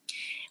them.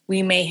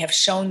 We may have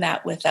shown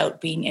that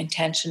without being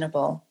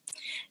intentional.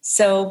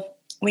 So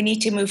we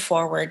need to move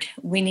forward.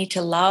 We need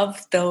to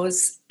love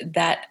those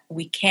that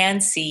we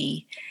can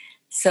see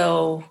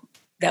so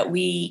that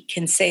we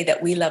can say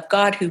that we love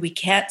God who we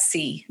can't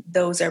see.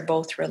 Those are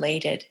both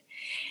related.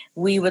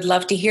 We would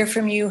love to hear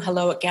from you.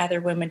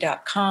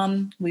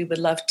 hello@gatherwomen.com. We would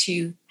love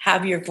to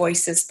have your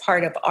voices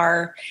part of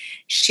our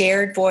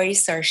shared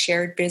voice, our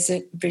shared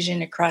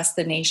vision across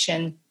the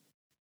nation.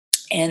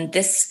 And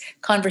this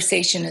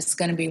conversation is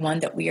going to be one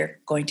that we are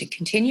going to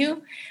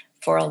continue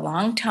for a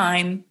long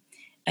time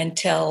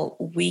until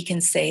we can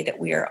say that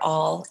we are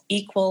all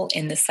equal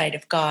in the sight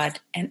of God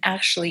and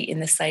actually in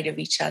the sight of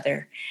each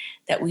other,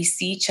 that we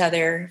see each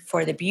other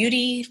for the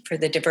beauty, for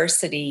the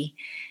diversity,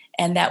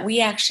 and that we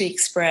actually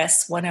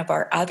express one of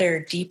our other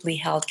deeply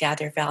held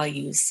Gather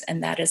values,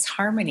 and that is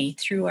harmony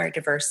through our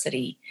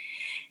diversity.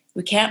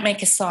 We can't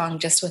make a song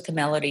just with the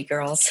melody,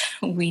 girls.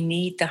 We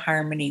need the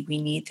harmony.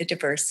 We need the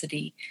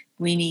diversity.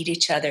 We need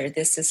each other.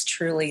 This is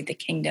truly the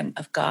kingdom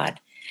of God.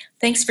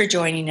 Thanks for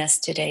joining us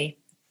today.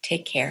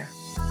 Take care.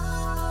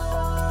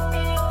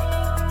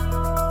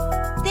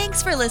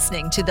 Thanks for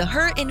listening to the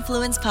Her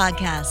Influence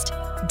podcast.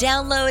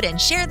 Download and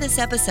share this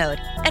episode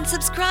and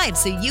subscribe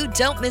so you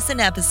don't miss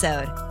an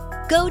episode.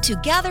 Go to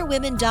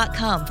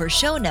gatherwomen.com for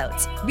show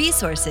notes,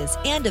 resources,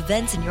 and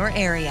events in your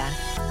area.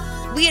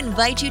 We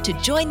invite you to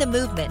join the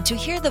movement to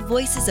hear the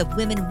voices of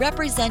women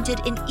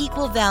represented in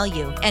equal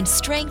value and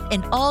strength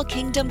in all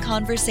kingdom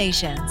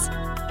conversations,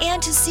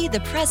 and to see the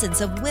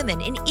presence of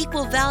women in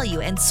equal value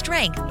and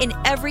strength in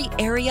every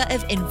area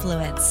of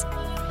influence.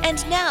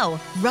 And now,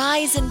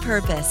 rise in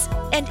purpose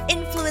and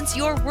influence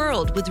your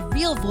world with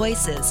real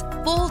voices,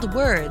 bold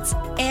words,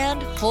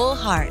 and whole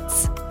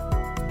hearts.